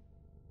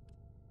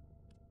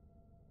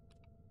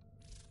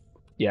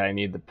 Yeah, I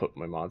need to put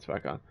my mods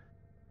back on.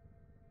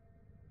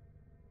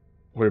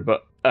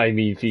 I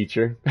mean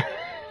feature.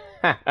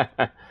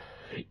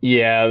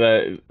 Yeah,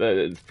 that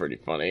is pretty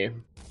funny,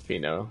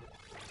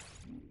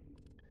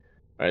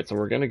 Alright, so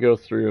we're gonna go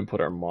through and put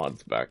our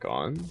mods back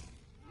on.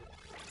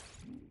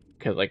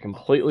 Because I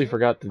completely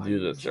forgot to do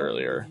this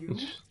earlier.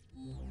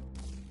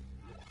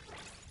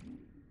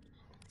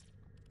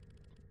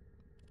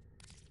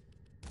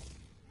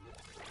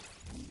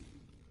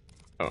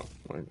 Oh,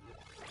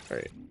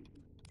 alright.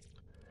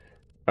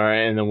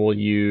 Alright, and then we'll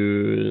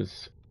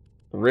use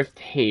Rift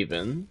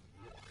Haven.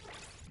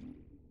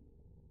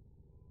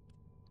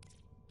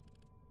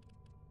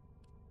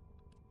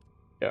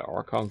 Yeah,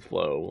 Archon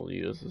Flow we'll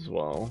use as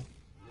well.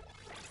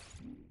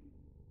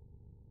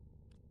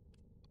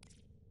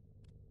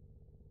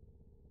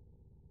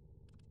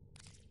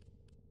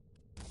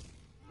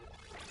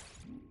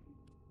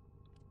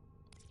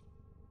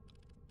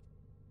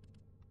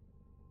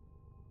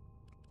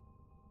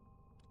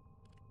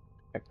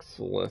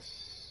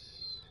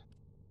 Exilus.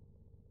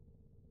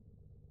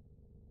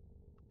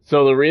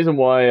 So the reason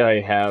why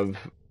I have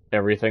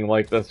everything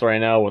like this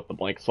right now with the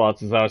blank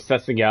slots is I was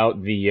testing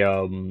out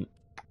the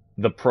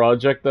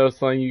project that I was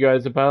telling you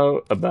guys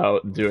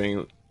about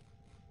doing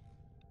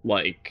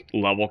like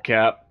level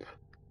cap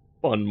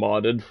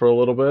unmodded for a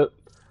little bit.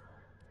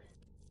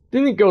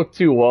 Didn't go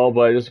too well,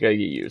 but I just gotta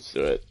get used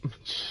to it.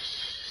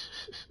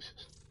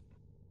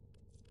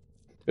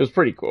 It was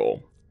pretty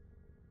cool.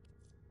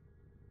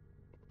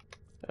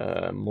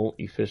 Molt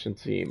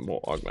efficiency,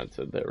 molt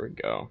augmented. There we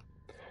go.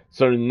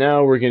 So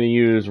now we're gonna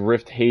use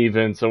Rift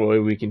Haven so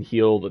we can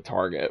heal the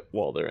target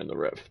while they're in the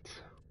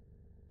rift.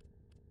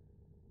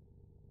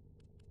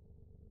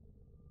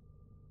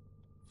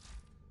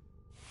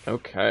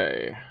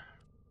 Okay.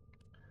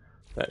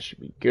 That should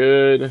be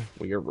good.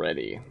 We are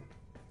ready.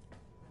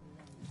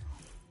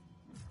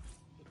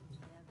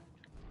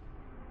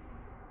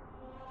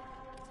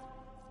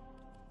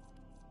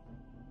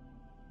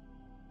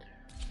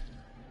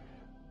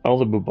 Oh,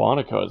 the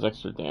Bubonico has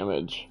extra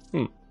damage.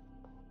 I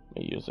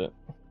use it.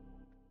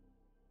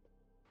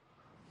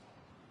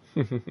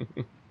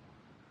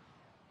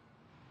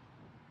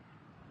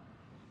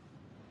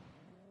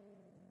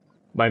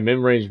 My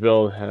mid-range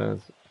build has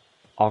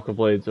Aqua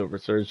Blades over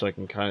Surge, so I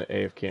can kind of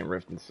AFK and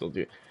Rift and still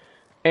do it.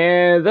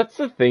 And that's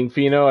the thing,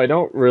 Fino. I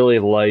don't really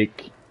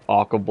like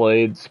Aqua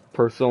Blades,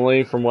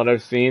 personally, from what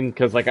I've seen.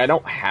 Because, like, I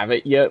don't have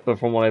it yet, but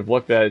from what I've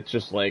looked at, it's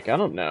just like, I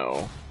don't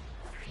know.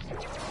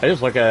 I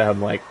just look at it,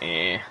 I'm like,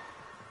 eh.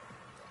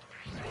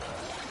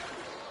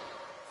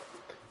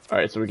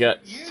 Alright, so we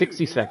got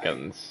 60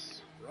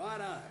 seconds.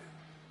 Righto.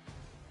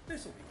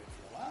 This'll be good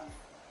for a while.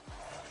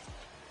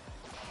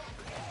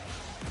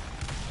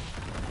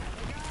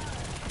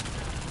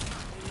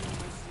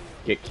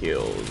 Get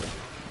killed.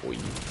 Boy.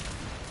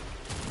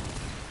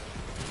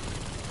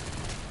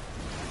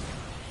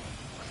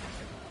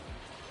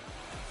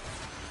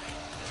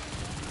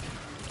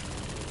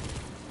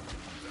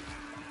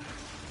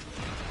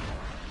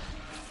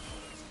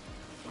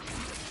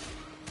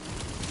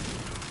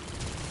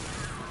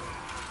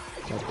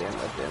 God damn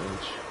that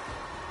damage.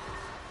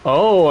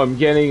 Oh, I'm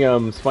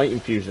getting Smite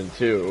Infusion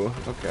too.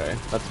 Okay,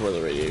 that's where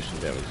the radiation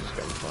damage is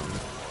coming from.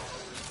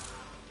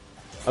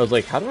 I was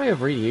like, how do I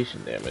have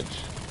radiation damage?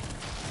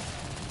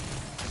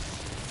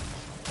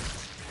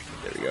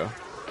 There we go.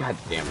 God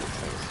damn this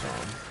thing's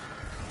strong.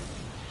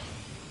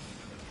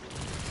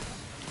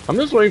 I'm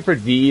just waiting for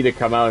D to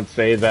come out and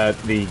say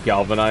that the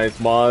galvanized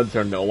mods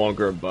are no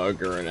longer a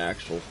bug or an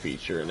actual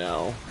feature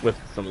now with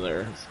some of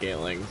their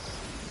scalings.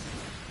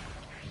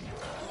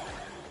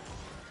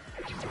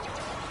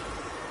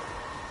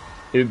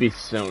 It would be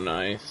so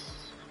nice.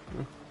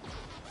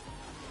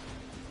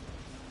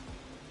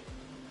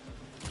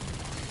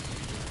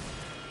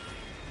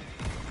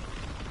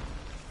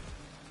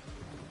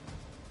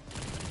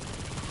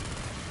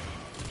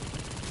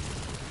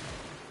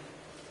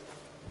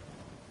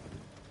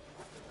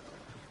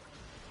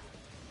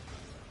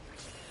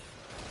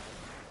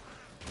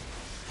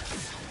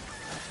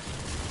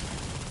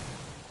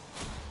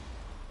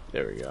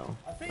 There we go.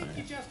 I think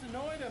you just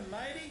annoyed him,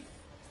 matey.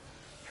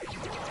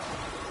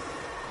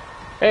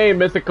 Hey,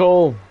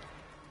 Mythical!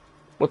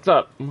 What's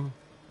up?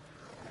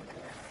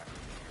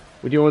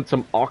 We're doing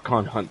some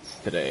Archon hunts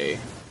today.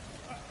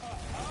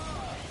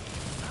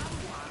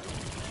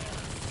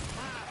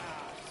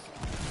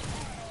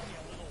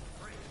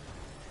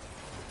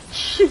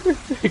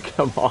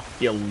 Come off,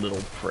 you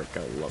little prick.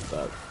 I love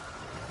that.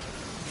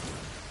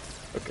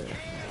 Okay.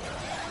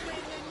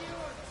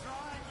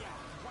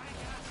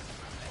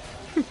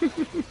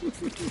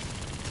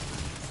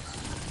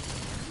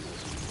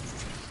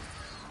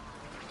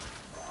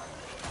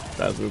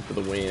 Fast move for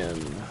the win.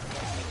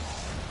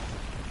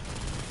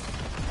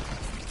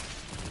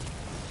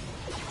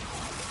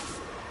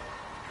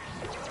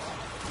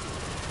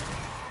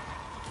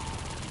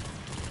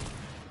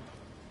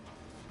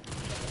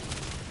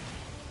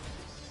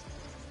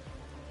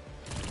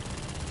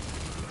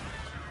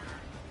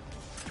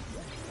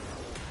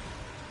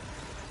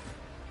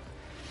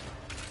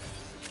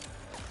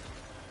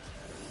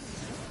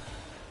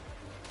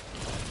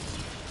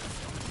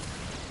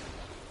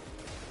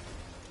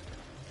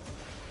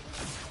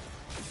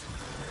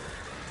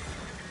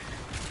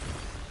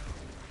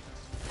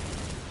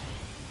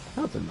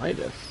 That's a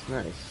Nidus.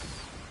 Nice.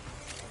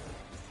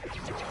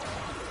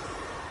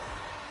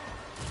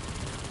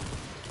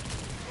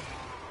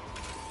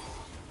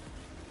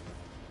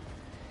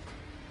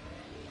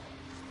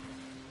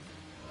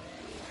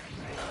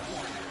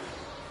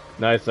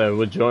 Nice, I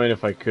would join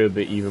if I could,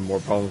 but even more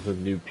problems with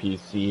new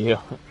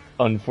PC,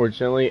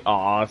 unfortunately.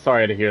 Aw,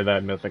 sorry to hear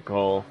that,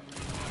 Mythical.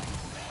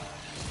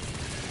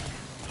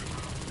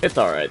 It's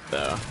alright,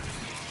 though.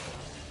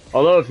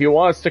 Although, if you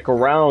want to stick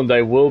around,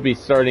 I will be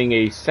starting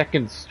a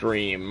second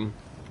stream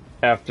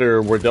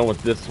after we're done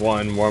with this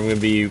one, where I'm going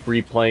to be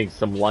replaying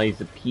some Lies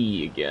of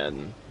P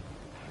again.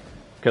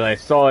 Because I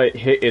saw it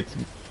hit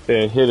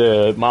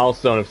a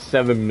milestone of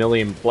 7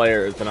 million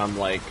players, and I'm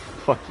like,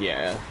 fuck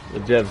yeah, the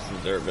devs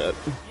deserve it.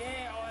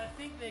 Yeah, I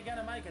think they're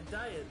gonna make a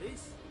day of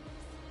this.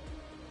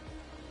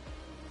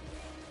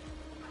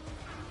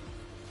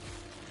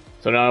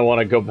 So now I want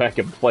to go back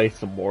and play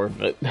some more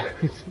of it,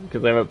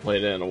 because I haven't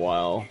played it in a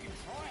while.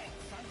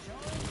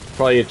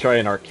 Probably try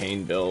an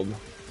arcane build.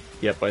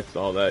 Yep, I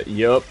saw that.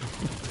 Yup.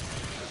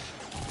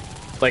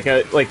 Like,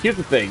 here's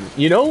the thing.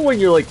 You know when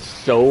you're, like,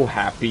 so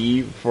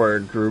happy for a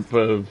group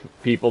of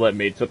people that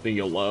made something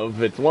you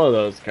love? It's one of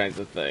those kinds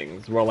of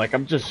things where, like,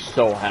 I'm just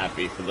so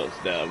happy for those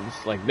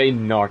devs. Like, they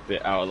knocked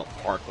it out of the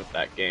park with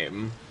that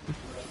game.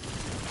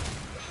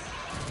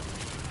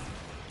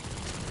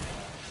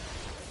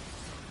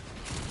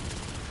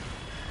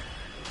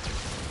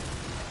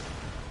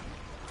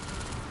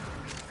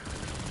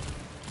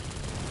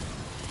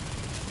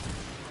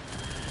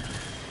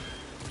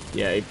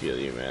 Yeah, I feel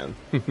you, man.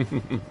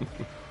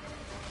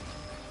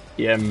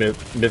 Yeah,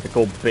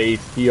 mythical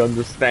base, he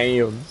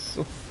understands.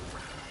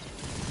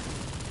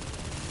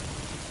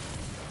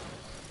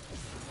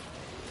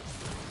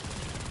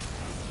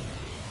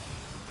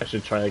 I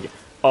should try again.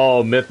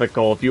 Oh,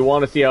 mythical. If you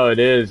want to see how it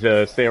is,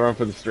 stay around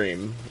for the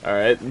stream.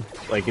 Alright?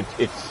 Like,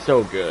 it's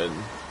so good.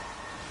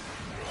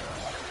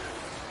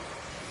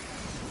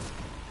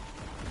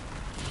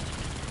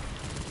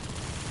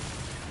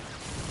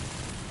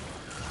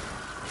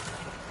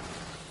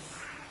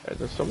 Is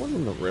there someone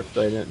in the rift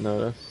I didn't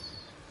notice?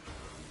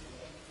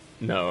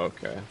 No,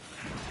 okay.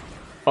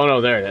 Oh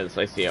no, there it is.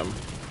 I see him.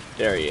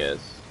 There he is.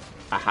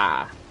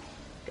 Aha.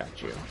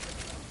 Got you.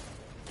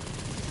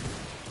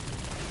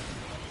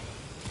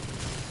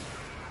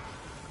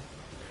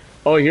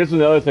 Oh, here's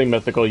another thing,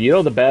 Mythical. You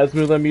know the Baz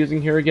move I'm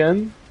using here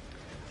again?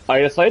 I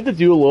decided to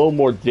do a little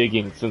more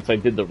digging since I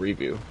did the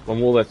review. When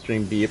will that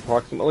stream be,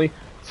 approximately?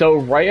 So,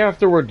 right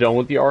after we're done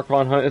with the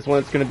Archon Hunt is when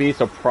it's going to be,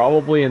 so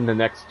probably in the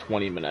next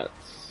 20 minutes.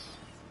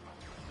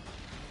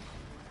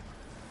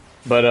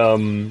 But,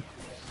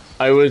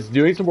 I was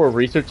doing some more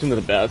research into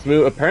the Baz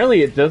move.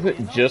 Apparently, it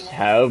doesn't just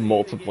have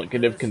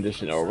multiplicative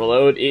condition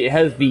overload. It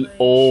has the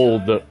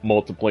old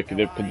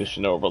multiplicative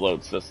condition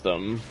overload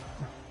system.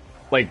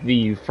 Like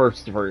the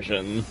first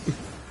version,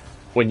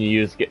 when you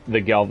use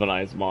the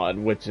Galvanize mod,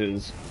 which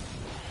is,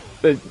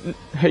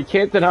 I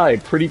can't deny,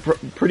 pretty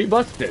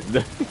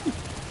busted.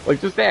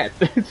 Like, just that.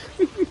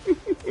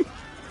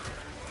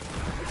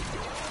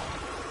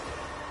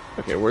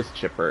 Okay, where's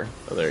Chipper?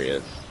 Oh, there he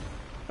is.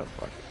 Oh,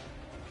 fuck.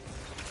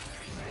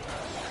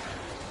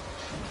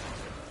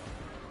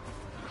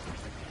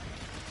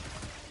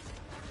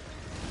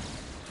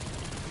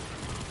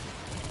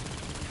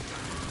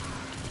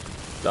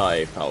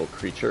 Die, foul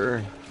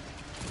creature.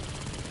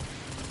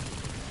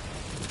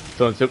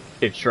 So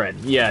it shred.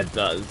 Yeah, it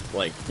does.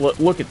 Like,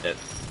 look at this.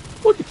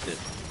 Look at this.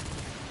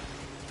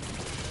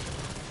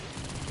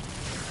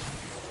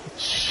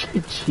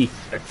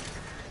 Jesus.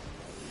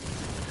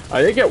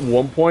 I think at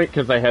one point,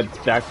 because I had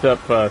stacked up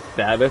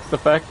status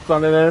effects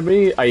on an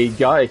enemy, I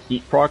got a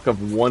heat proc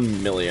of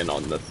 1 million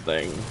on this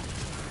thing.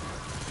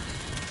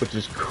 Which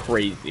is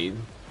crazy.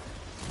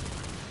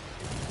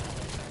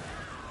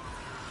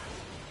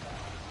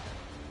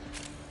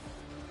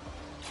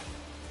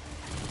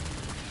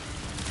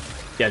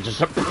 Yeah, just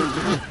just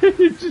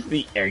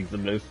the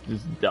Eximus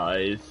just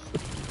dies.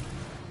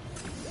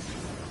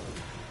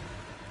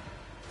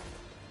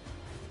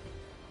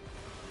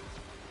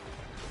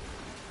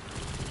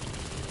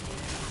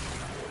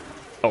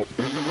 Oh.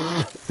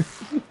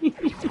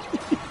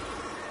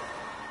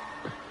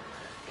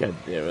 God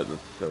damn it,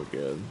 that's so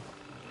good.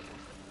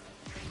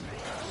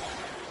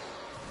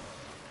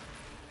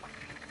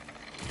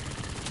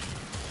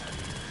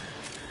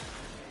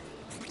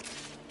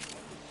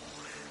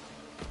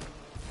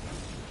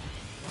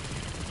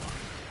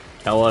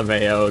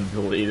 LMAO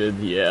deleted,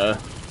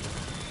 yeah.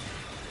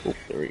 Oop,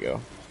 there we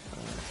go.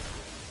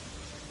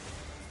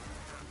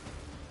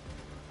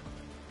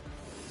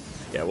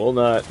 Yeah, we'll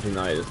not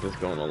deny this is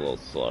going a little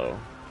slow.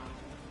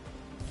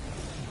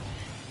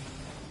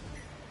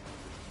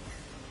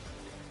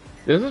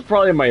 This is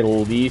probably my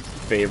least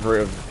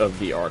favorite of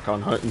the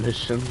Archon Hunt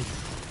missions.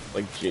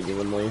 Like,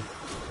 genuinely.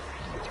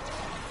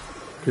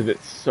 Because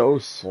it's so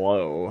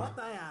slow. What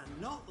they are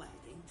not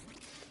lacking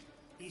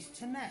is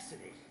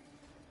tenacity.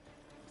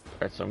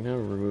 Alright, so I'm gonna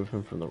remove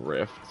him from the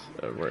rift.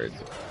 Where is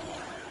it?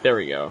 There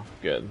we go.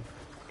 Good.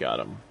 Got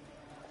him.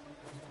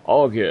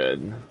 All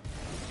good.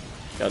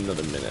 Got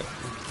another minute.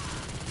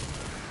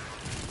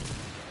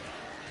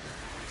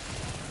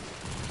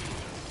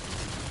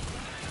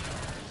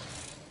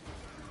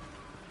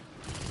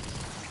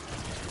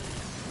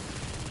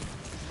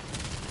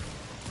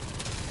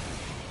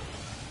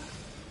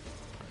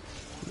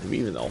 Maybe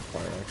even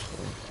Elfire,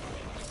 actually.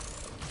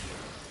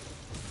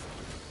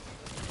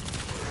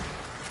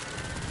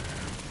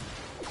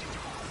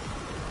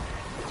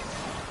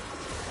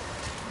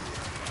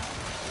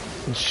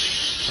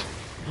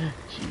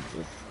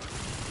 Jesus.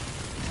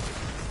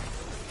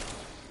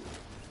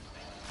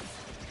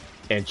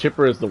 And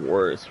Chipper is the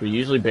worst. We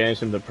usually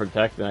banish him to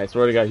protect, and I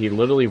swear to God, he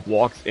literally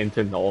walks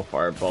into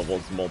nullifier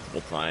bubbles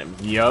multiple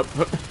times. Yup.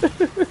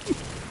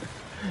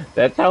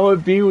 That's how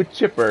it be with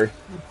Chipper.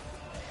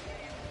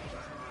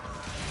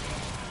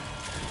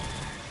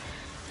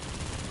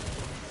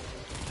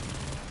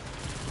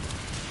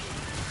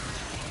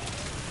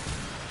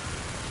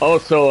 Oh,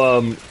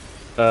 so,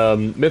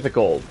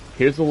 Mythical,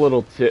 here's a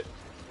little tip.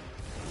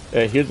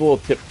 Here's a little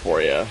tip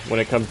for you when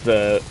it comes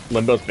to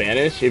Limbo's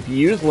Banish. If you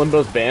use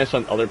Limbo's Banish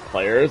on other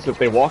players, if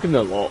they walk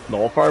into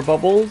nullifier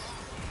bubbles,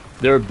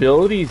 their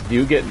abilities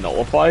do get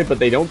nullified, but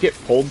they don't get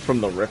pulled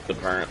from the rift,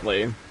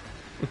 apparently.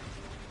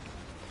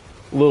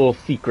 Little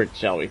secret,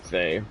 shall we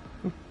say.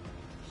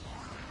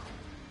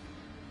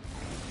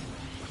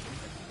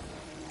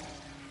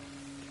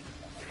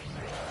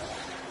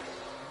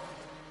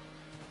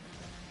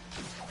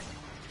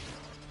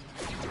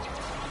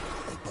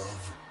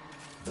 Above,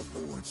 the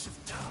lords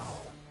of Tao.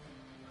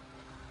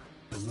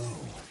 Below,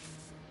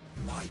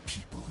 my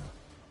people.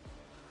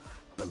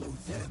 Below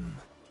them,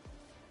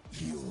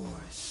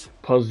 yours.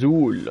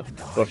 Puzzle,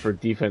 but for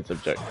defense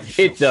objective.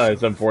 It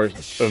does,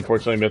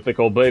 unfortunately,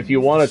 Mythical, but if you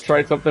want to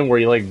try something where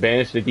you, like,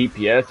 banish the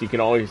DPS, you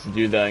can always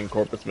do that in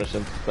Corpus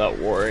missions without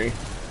worry.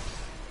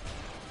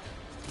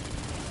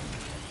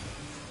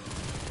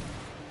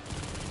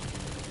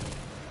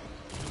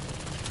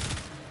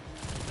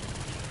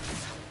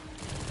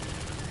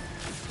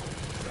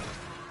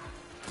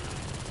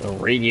 The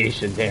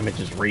radiation damage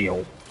is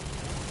real.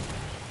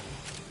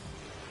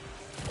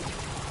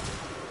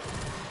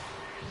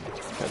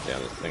 God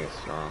damn, this thing is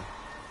strong.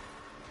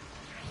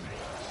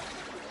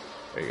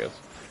 There he goes.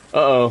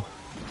 Uh-oh.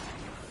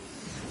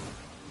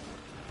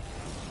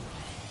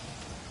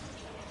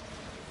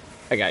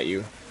 I got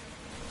you.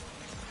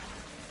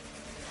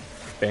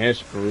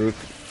 Banish Baruch,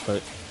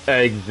 but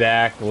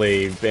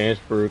exactly. Banish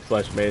Baruch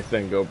 / Mesa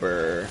and go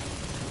Burr.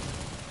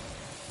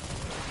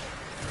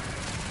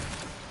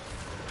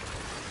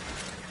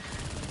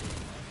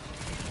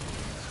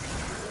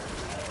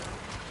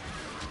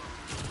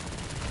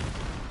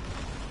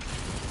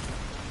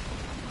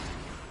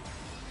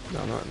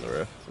 No, not in the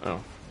rift.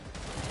 Oh.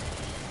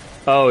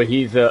 Oh,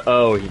 he's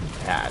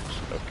attached.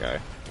 Okay.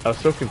 I was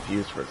so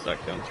confused for a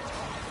second.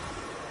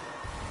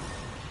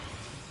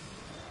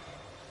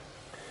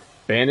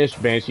 Banish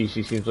Banshee,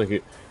 she seems like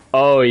a...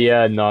 Oh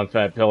yeah,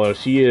 non-fat pillow.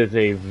 She is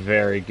a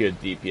very good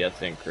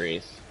DPS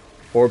increase.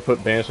 Or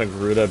put Banish on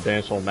Garuda,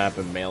 Banish on map,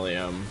 and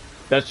Malium.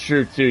 That's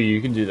true too,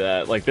 you can do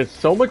that. Like, there's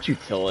so much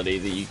utility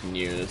that you can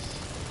use.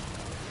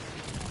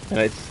 And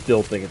I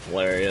still think it's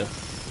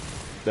hilarious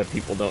that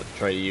people don't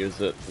try to use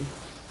it.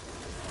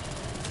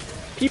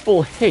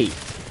 People hate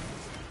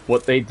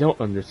what they don't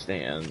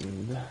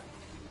understand.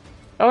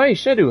 Oh hey,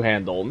 Shadow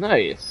Handle,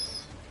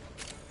 nice.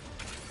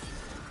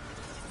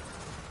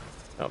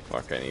 Oh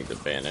fuck, I need to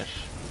banish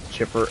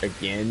Chipper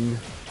again.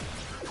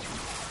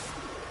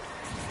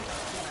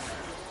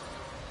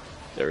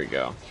 There we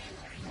go.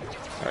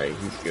 Alright,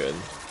 he's good.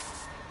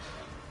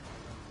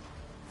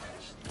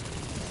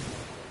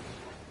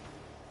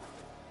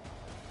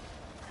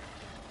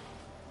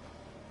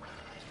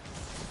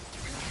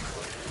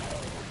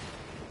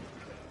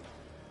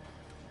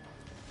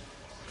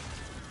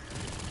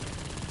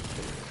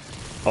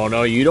 Oh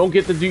no, you don't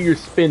get to do your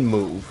spin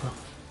move.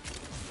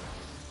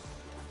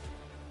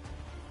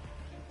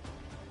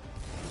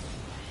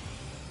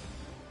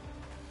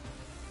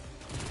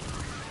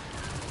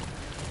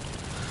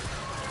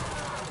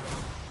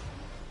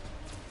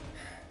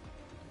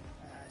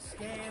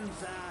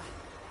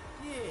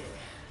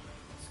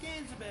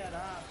 Scan's about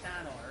half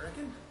done, I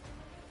reckon.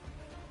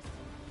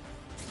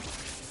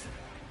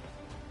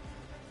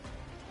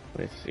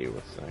 Let's see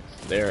what's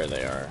next. There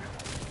they are.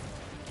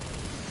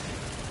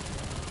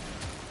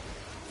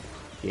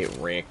 Get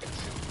wrecked.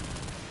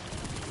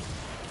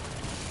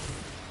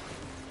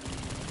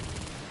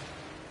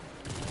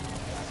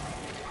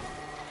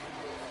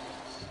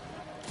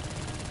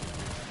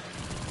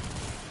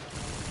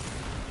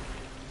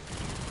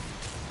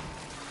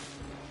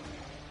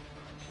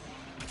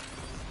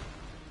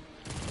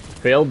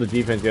 Failed the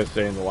defense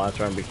yesterday in the last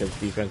round because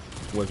defense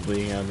was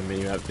leading on the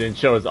minimap. Didn't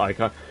show his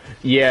icon.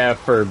 Yeah,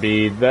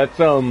 Furby. That's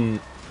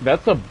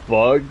a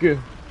bug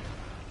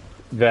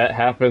that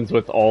happens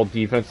with all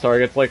defense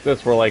targets like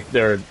this, where like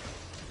their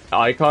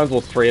icons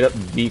will straight up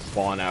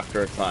despawn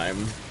after a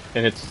time,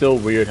 and it's still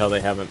weird how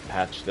they haven't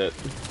patched it.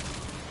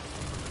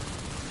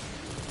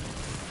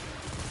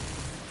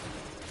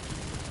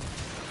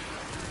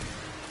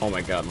 Oh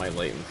my god, my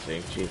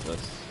latency,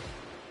 Jesus.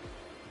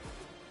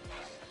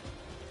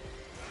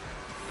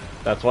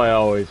 That's why I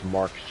always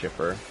mark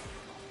Chipper.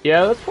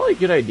 Yeah, that's probably a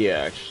good idea,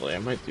 actually. I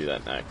might do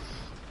that next.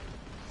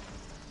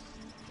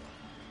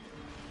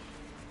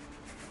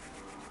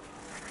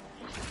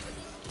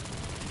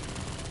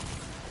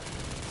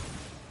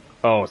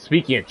 Oh,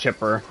 speaking of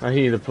Chipper, I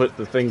need to put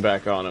the thing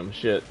back on him.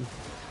 Shit.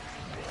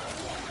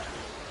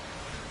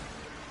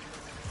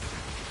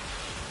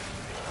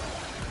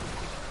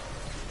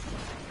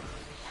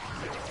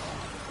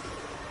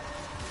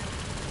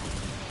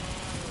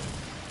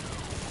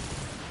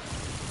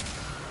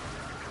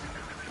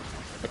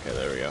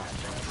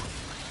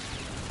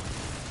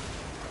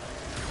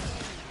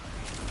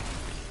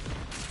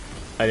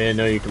 I didn't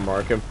know you can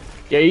mark him.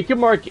 Yeah, you can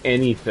mark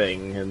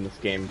anything in this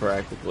game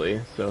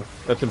practically, so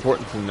that's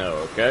important to know,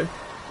 okay?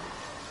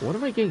 What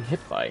am I getting hit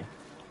by?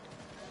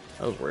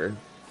 That was weird.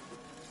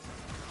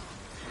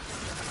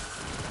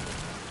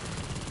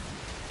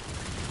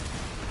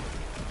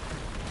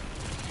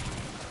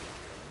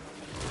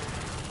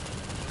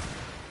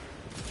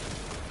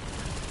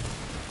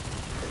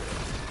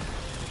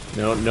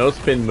 No, no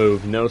spin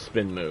move, no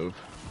spin move.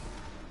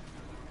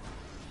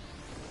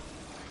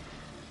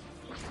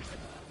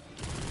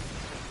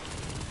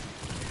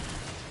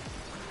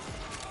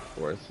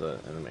 Where's the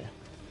enemy?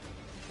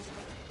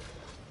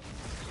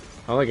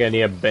 I don't think I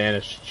need a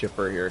banished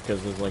chipper here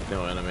because there's like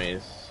no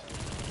enemies.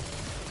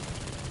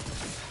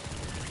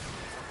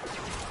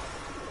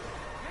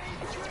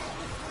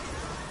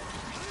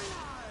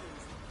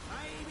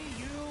 Maybe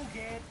you'll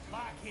get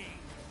lucky.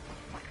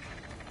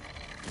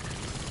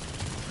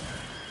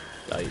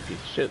 Die, you piece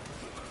of shit.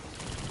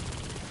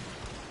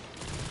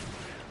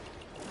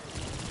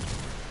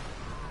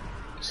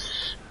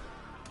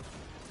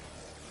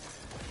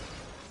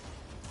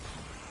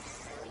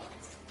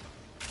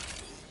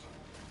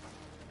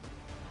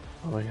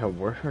 Oh my god,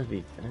 where are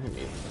these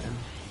enemies, man?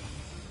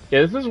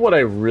 Yeah, this is what I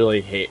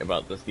really hate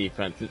about this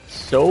defense. It's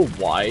so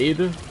wide,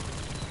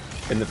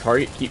 and the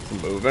target keeps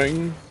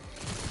moving,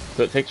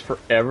 so it takes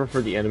forever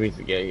for the enemies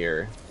to get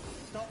here.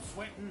 Stop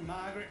sweating,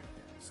 Margaret.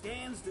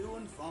 Scan's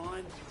doing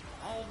fine.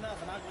 Old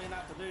enough and ugly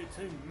enough to do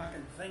two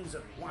mucking things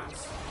at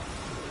once.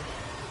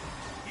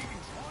 You can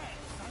try it,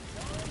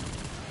 sunshine.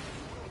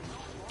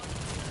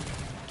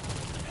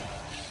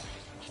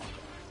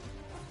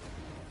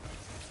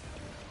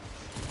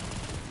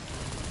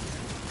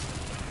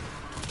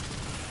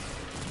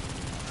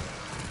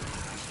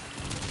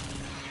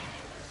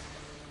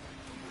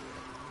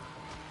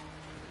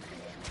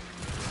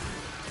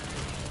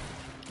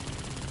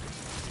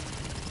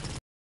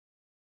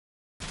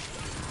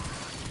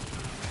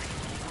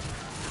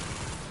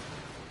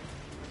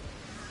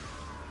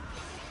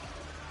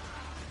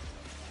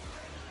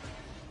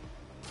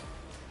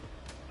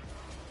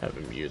 Have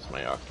him use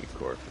my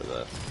Octi-Core for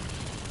this.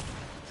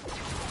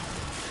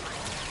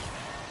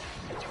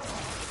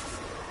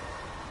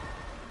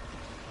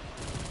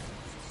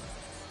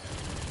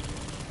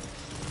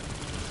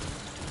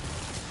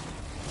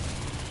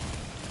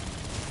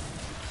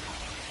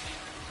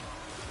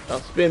 Oh,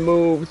 spin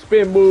move,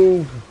 spin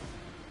move!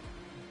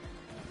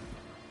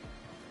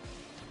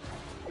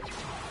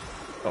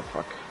 Oh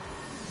fuck.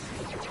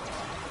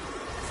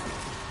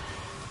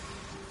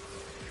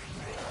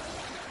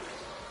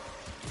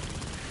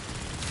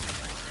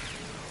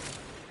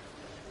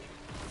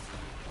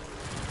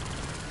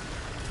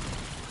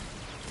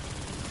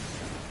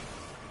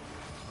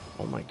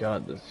 Oh my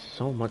god, there's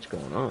so much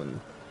going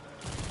on.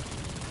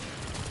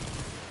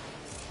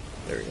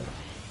 There we go.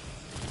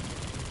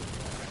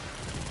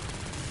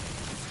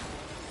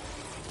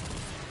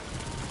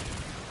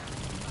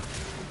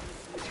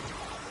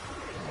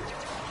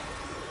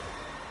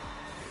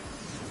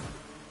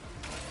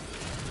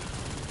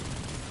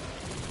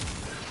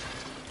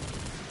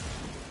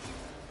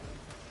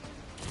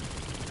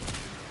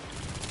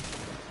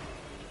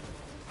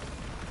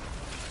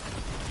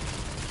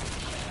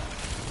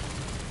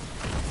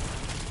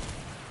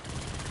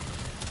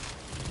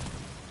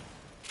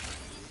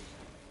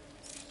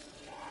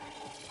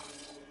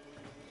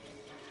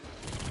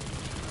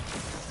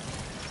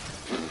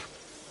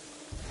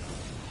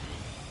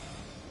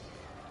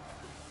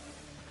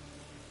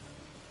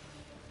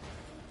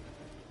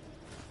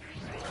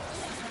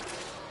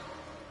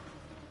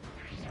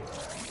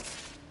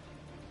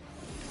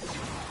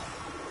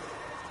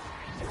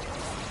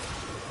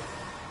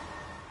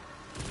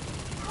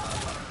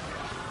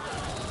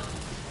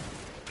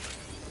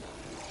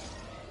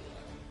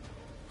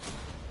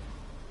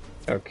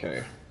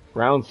 Okay,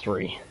 round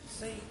 3.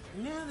 See,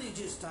 now they're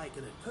just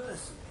taking it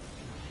personal.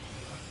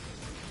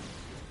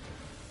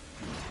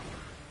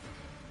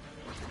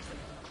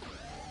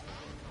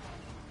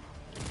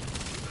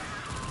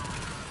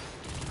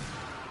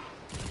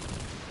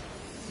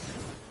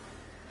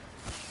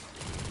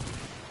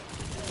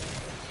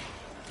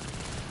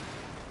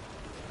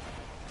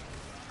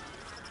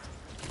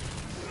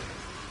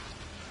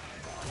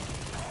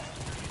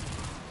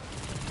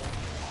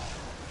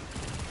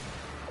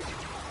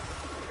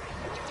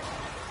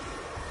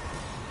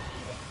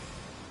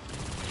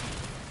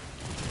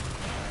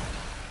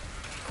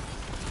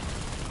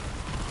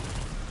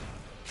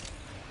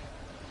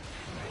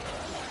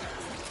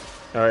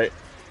 Alright.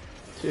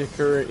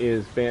 Ticker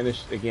is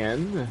banished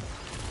again.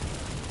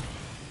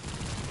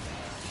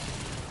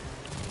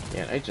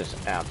 Man, I just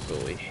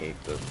absolutely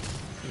hate this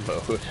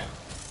mode.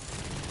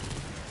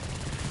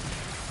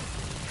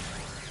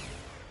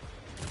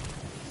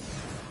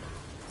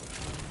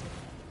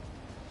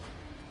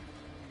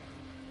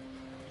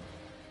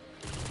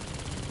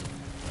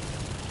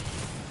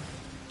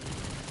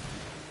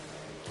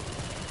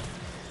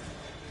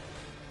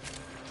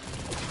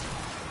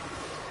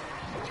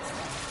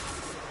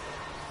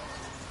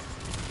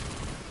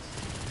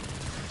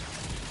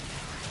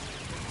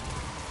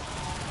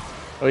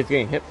 Oh, he's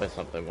getting hit by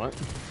something. What?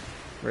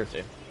 Where is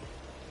he?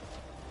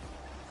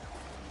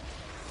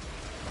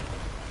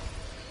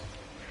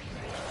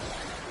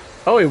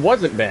 Oh, he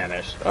wasn't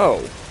banished.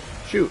 Oh,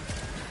 shoot.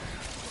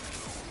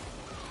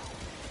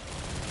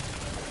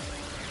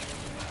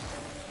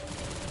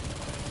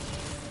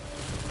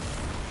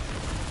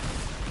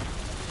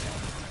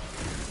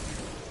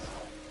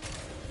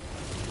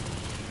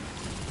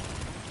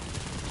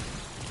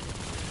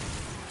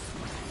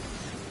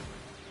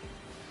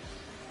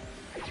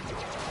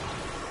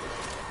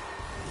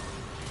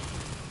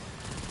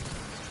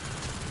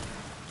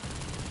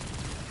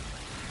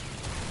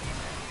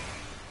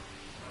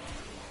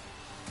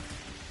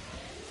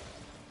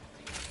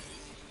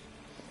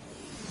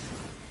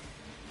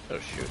 Oh,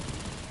 shoot.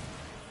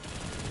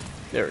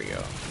 There we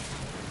go.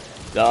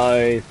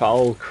 Die,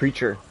 foul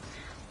creature.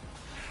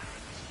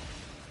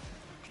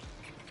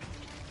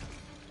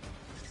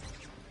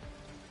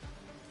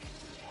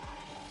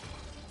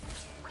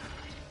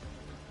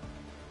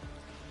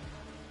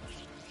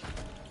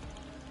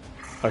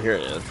 Oh, here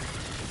it is.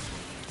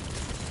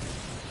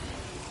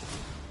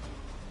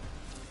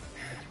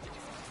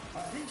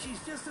 I think she's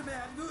just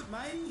about good,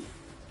 matey.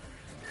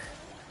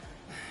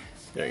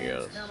 There he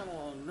goes. Coming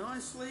along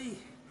nicely.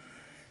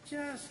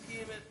 Just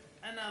give it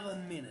another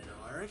minute,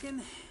 I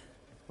reckon.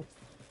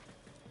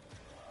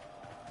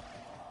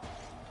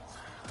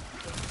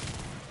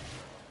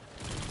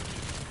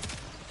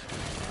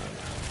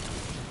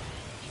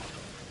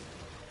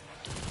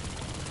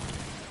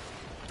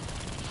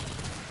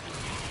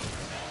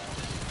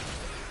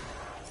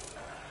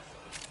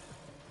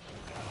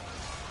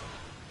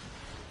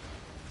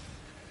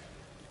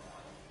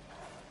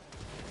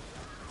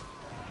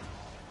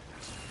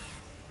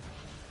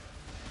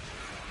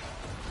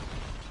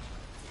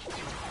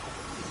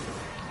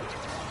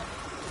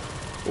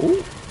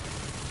 Ooh.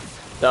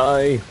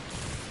 Die.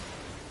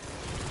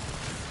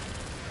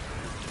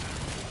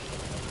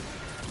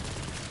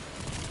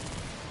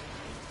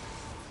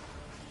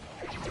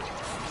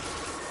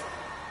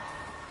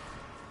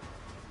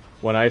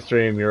 When I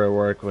stream, you're at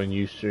work. When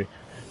you stream...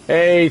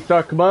 Hey,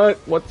 Suckmutt,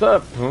 what's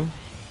up? Huh?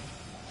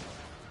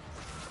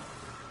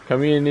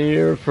 Coming in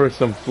here for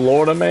some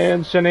Florida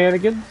man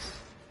shenanigans?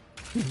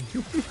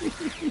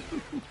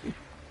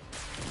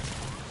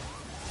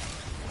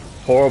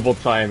 Horrible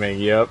timing,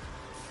 yep.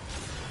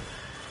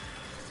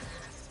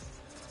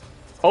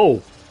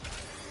 Oh!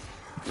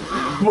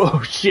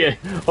 Oh shit!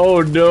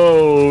 Oh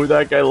no!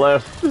 That guy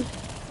left.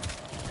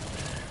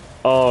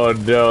 Oh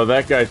no,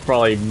 that guy's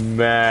probably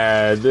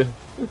mad.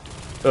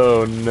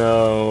 Oh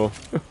no.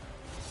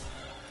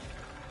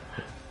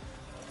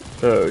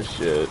 Oh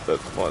shit,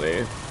 that's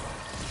funny.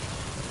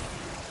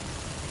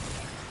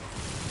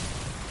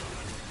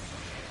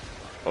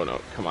 Oh no,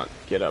 come on,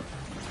 get up.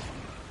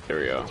 There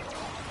we go.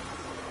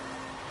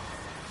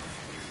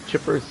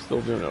 Chipper's still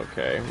doing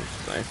okay, which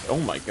is nice. Oh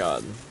my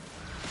god.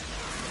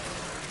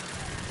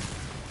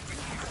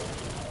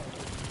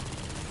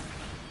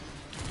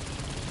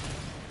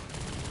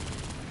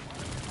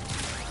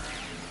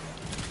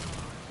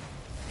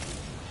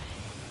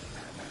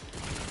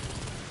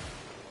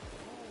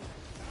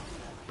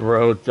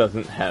 Bro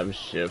doesn't have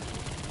shift.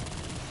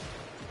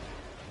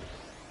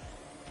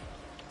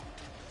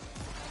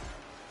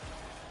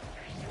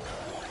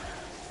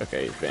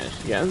 Okay, he's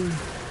vanished again.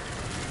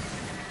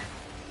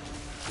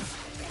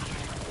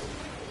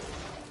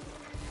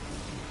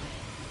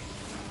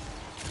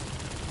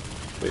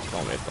 Please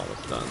tell me it's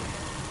almost done.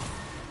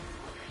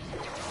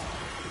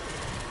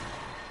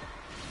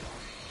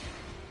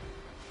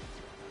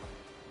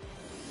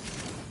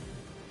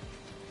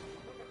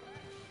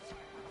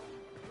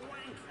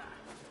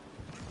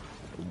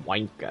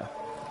 Wanka.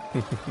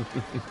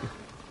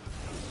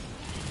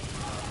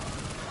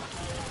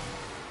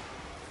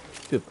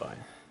 Goodbye.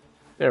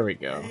 There we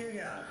go. There you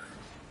go.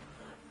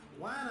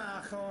 One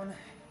Archon,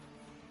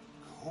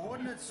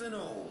 coordinates and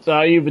all. So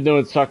how you been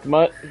doing,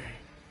 Suckmutt?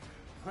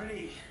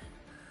 Pretty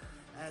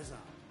as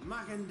a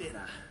mucking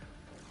dinner.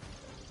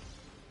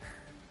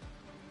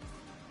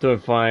 Doing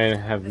fine.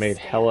 Have made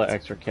hella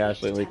extra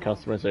cash lately.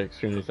 Customers are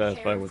extremely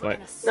satisfied with my...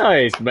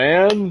 Nice,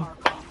 man!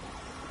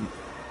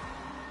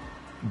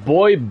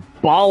 Boy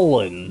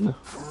ballin'.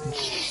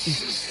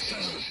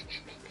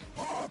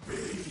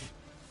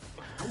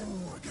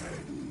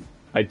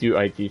 I do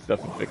IT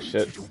stuff and fix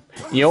shit.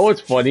 You know what's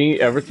funny?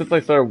 Ever since I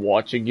started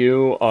watching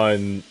you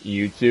on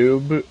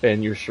YouTube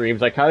and your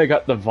streams, I kind of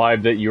got the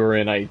vibe that you were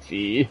in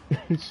IT.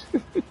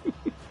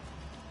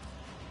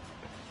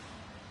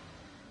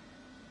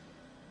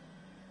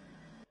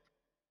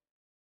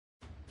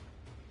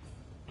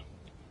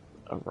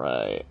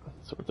 Alright,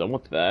 so we're done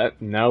with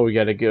that. Now we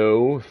gotta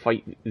go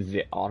fight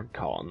the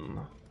Archon.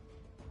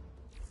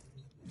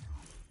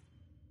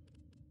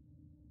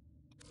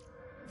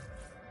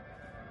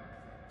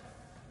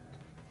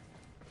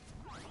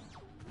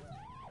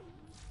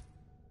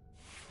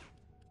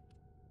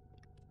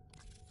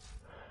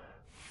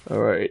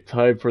 Alright,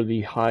 time for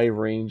the high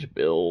range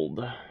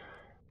build.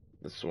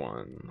 This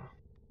one.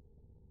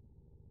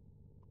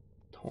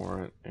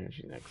 Torrent,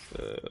 Energy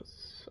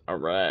Nexus.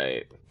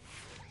 Alright.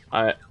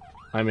 I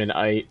I'm an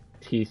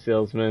IT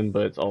salesman,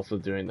 but it's also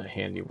doing the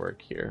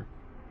handiwork here.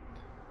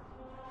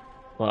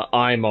 Well,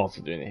 I'm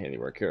also doing the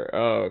handiwork here.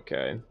 Oh,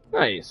 okay.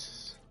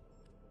 Nice.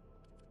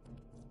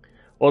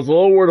 Well, as a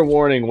little word of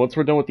warning, once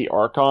we're done with the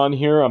Archon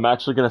here, I'm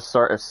actually going to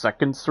start a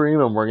second stream,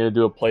 and we're going to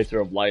do a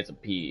playthrough of Liza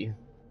P.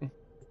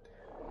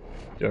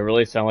 Do I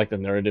really sound like the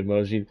nerd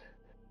emoji?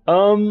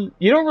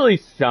 You don't really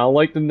sound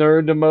like the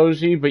nerd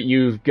emoji, but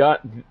you've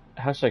got...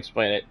 How should I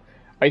explain it?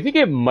 I think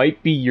it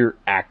might be your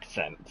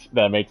accent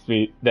that made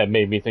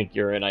me think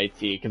you're in IT,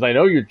 because I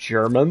know you're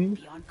German,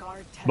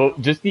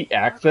 but just the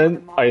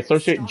accent, I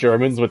associate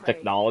Germans with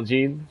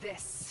technology,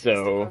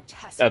 so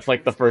that's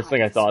like the first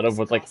thing I thought of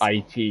was like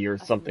IT or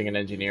something in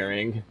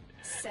engineering.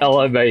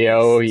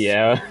 LMAO,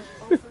 yeah.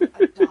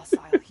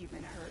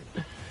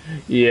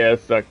 Yeah,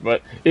 it sucked,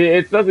 but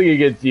it's nothing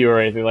against you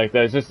or anything like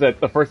that. It's just that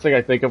the first thing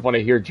I think of when I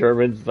hear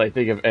Germans is I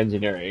think of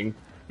engineering.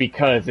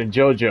 Because in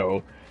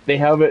JoJo, they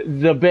have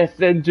the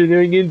best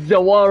engineering in the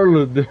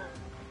world!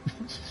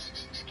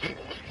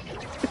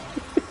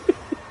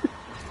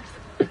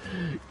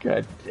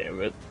 God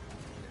damn it.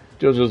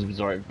 JoJo's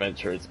Bizarre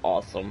Adventure is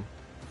awesome.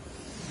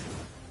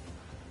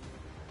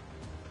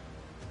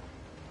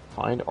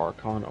 Find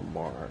Archon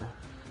Amar.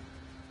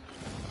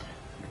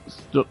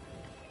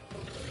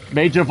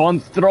 Major von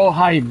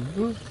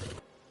Stroheim!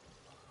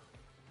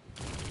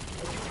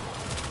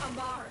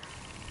 Amar.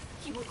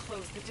 He will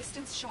close the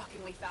distance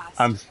shockingly fast.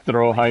 I'm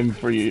Stroheim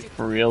for you,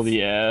 for real,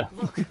 yeah.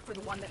 Look for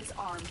the one that is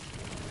armed.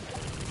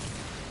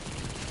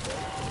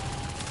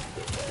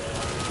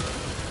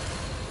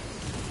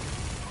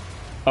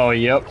 Oh,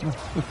 yep.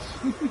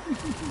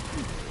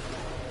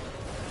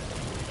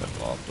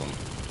 That's awesome.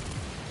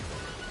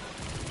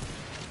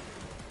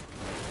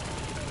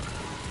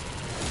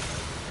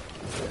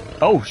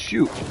 Oh,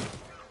 shoot.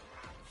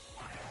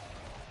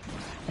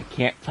 I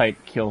can't type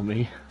kill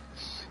me.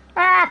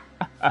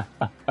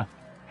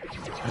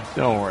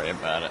 Don't worry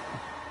about it.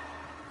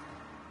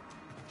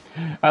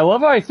 I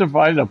love how I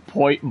survived a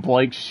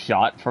point-blank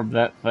shot from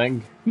that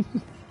thing.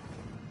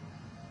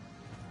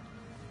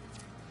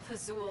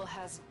 Fazul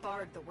has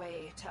barred the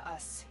way to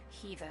us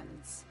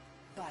heathens,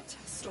 but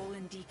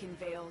stolen deacon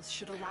veils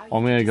should allow you.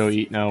 I'm gonna go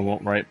eat now.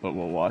 Won't write, but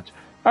we'll watch.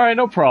 All right,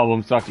 no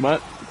problem,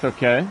 Suckmutt. It's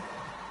okay.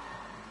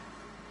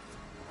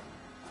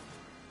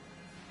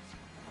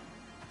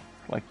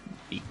 Like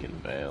deacon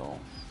veils.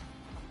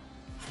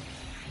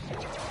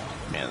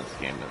 Man, this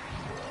game is.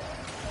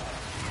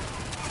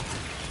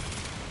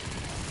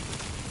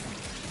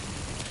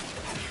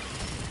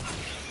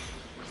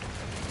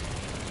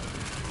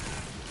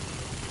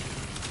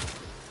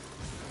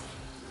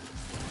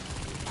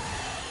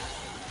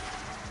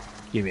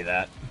 Give me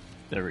that.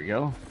 There we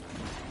go.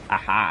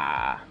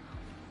 Aha!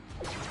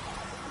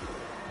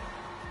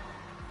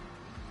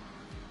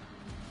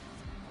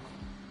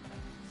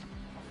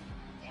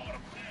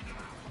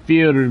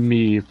 Fear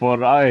me,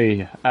 for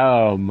I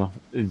am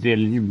the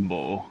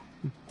Limbo.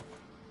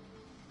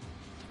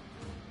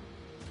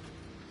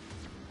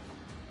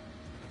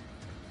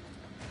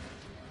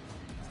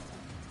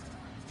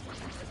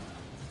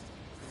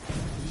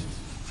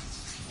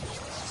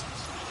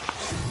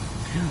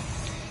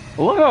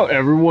 I love how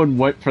everyone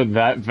went for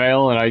that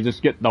veil and I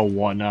just get the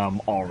one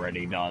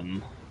already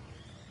done.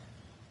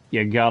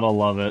 You gotta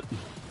love it.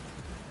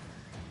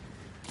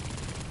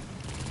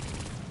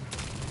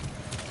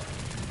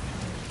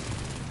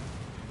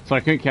 So I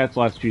couldn't catch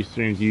the last few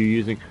streams you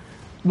using...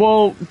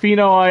 Well,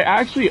 Fino, I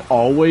actually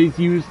always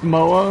used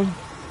Moa.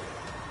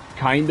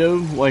 Kind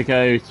of. Like,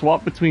 I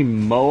swap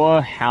between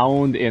Moa,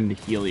 Hound, and the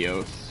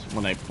Helios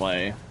when I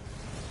play.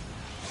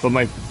 But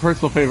my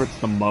personal favorite's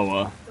the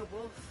Moa. The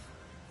wolf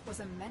was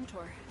a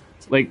mentor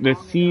to Like, me the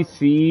long ago.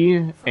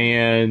 CC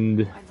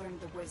and I learned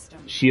the wisdom.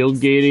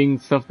 shield gating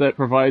stuff that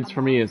provides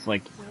for me is,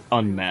 like,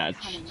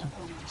 unmatched.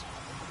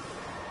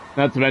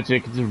 Not to mention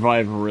it can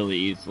survive really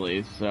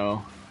easily,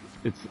 so...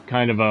 It's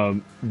kind of a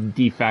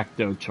de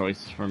facto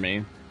choice for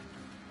me.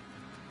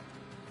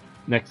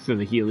 Next to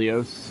the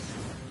Helios.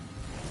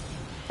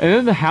 And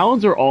then the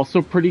Hounds are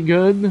also pretty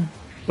good,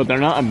 but they're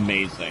not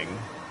amazing.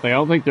 Like, I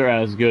don't think they're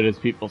as good as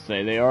people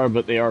say they are,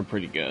 but they are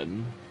pretty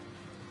good.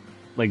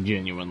 Like,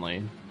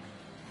 genuinely.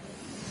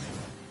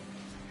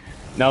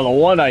 Now, the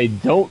one I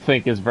don't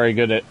think is very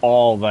good at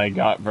all that I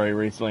got very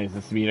recently is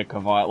the Smita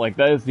Kavat. Like,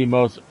 that is the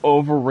most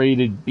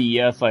overrated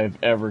BS I've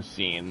ever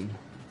seen.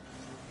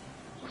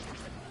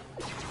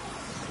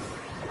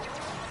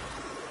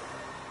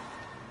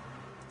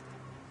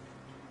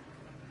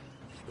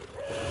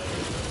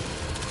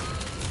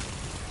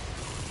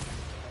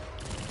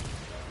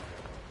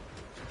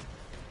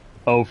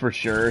 Oh, for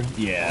sure?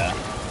 Yeah.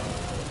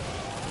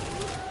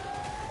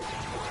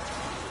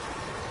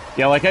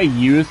 Yeah, like, I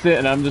used it,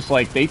 and I'm just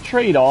like, they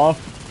trade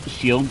off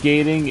shield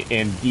gating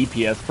and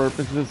DPS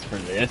purposes for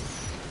this?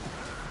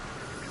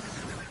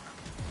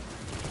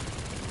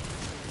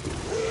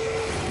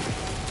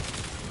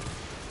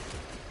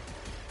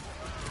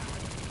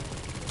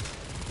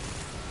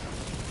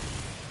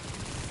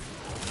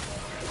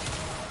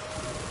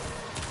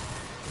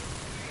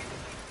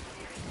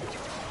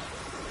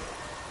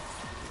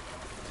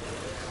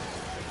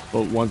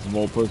 But once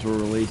Volpos were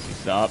released, you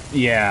stopped.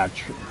 Yeah,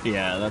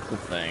 yeah, that's the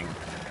thing.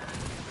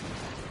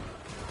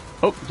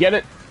 Oh, get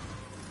it!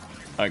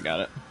 I got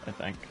it, I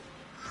think.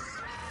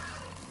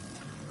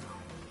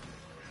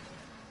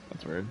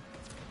 That's weird.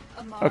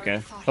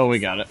 Okay. Oh, we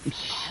got it.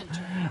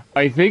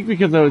 I think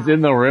because I was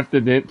in the rift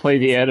and didn't play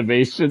the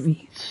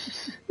animation.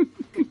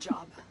 Good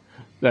job.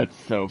 That's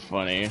so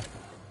funny.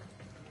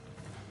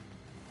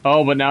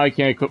 Oh, but now I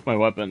can't equip my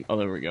weapon. Oh,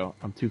 there we go.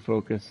 I'm too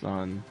focused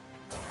on...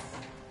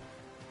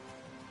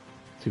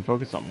 Too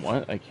focused on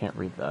what? I can't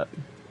read that.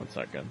 1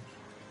 second.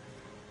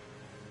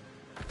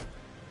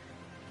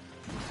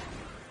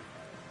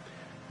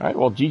 Alright,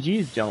 well,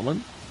 GG's,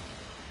 gentlemen.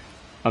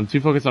 I'm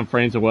too focused on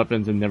frames and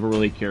weapons and never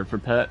really cared for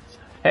pets.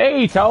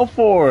 Hey,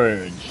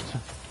 Talforged!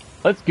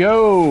 Let's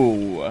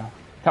go!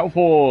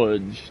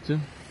 Talforged!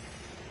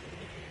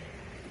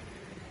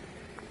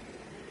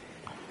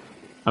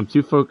 I'm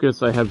too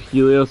focused. I have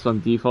Helios on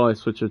default. I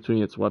switch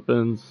between its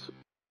weapons.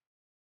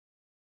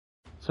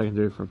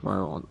 Secondary for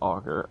Firewall and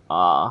Auger.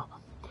 Ah.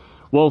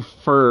 Well,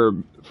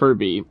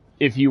 Furby,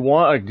 if you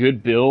want a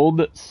good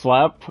build,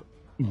 slap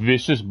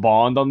Vicious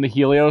Bond on the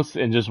Helios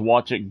and just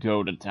watch it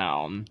go to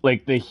town.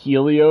 Like, the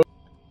Helios...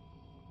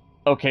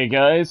 Okay,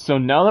 guys, so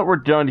now that we're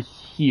done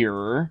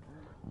here,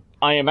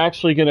 I am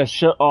actually going to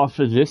shut off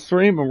this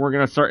stream, and we're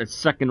going to start a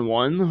second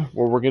one,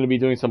 where we're going to be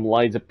doing some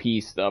Lies of P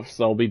stuff,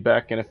 so I'll be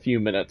back in a few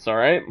minutes,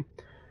 alright?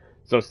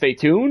 So stay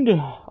tuned,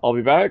 I'll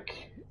be back,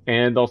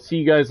 and I'll see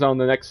you guys on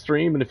the next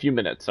stream in a few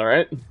minutes,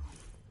 alright?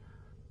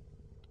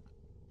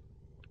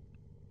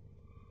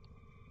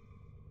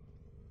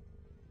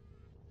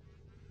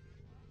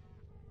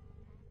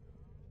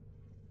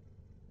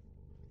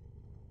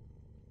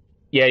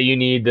 Yeah, you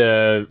need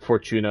the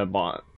Fortuna bond.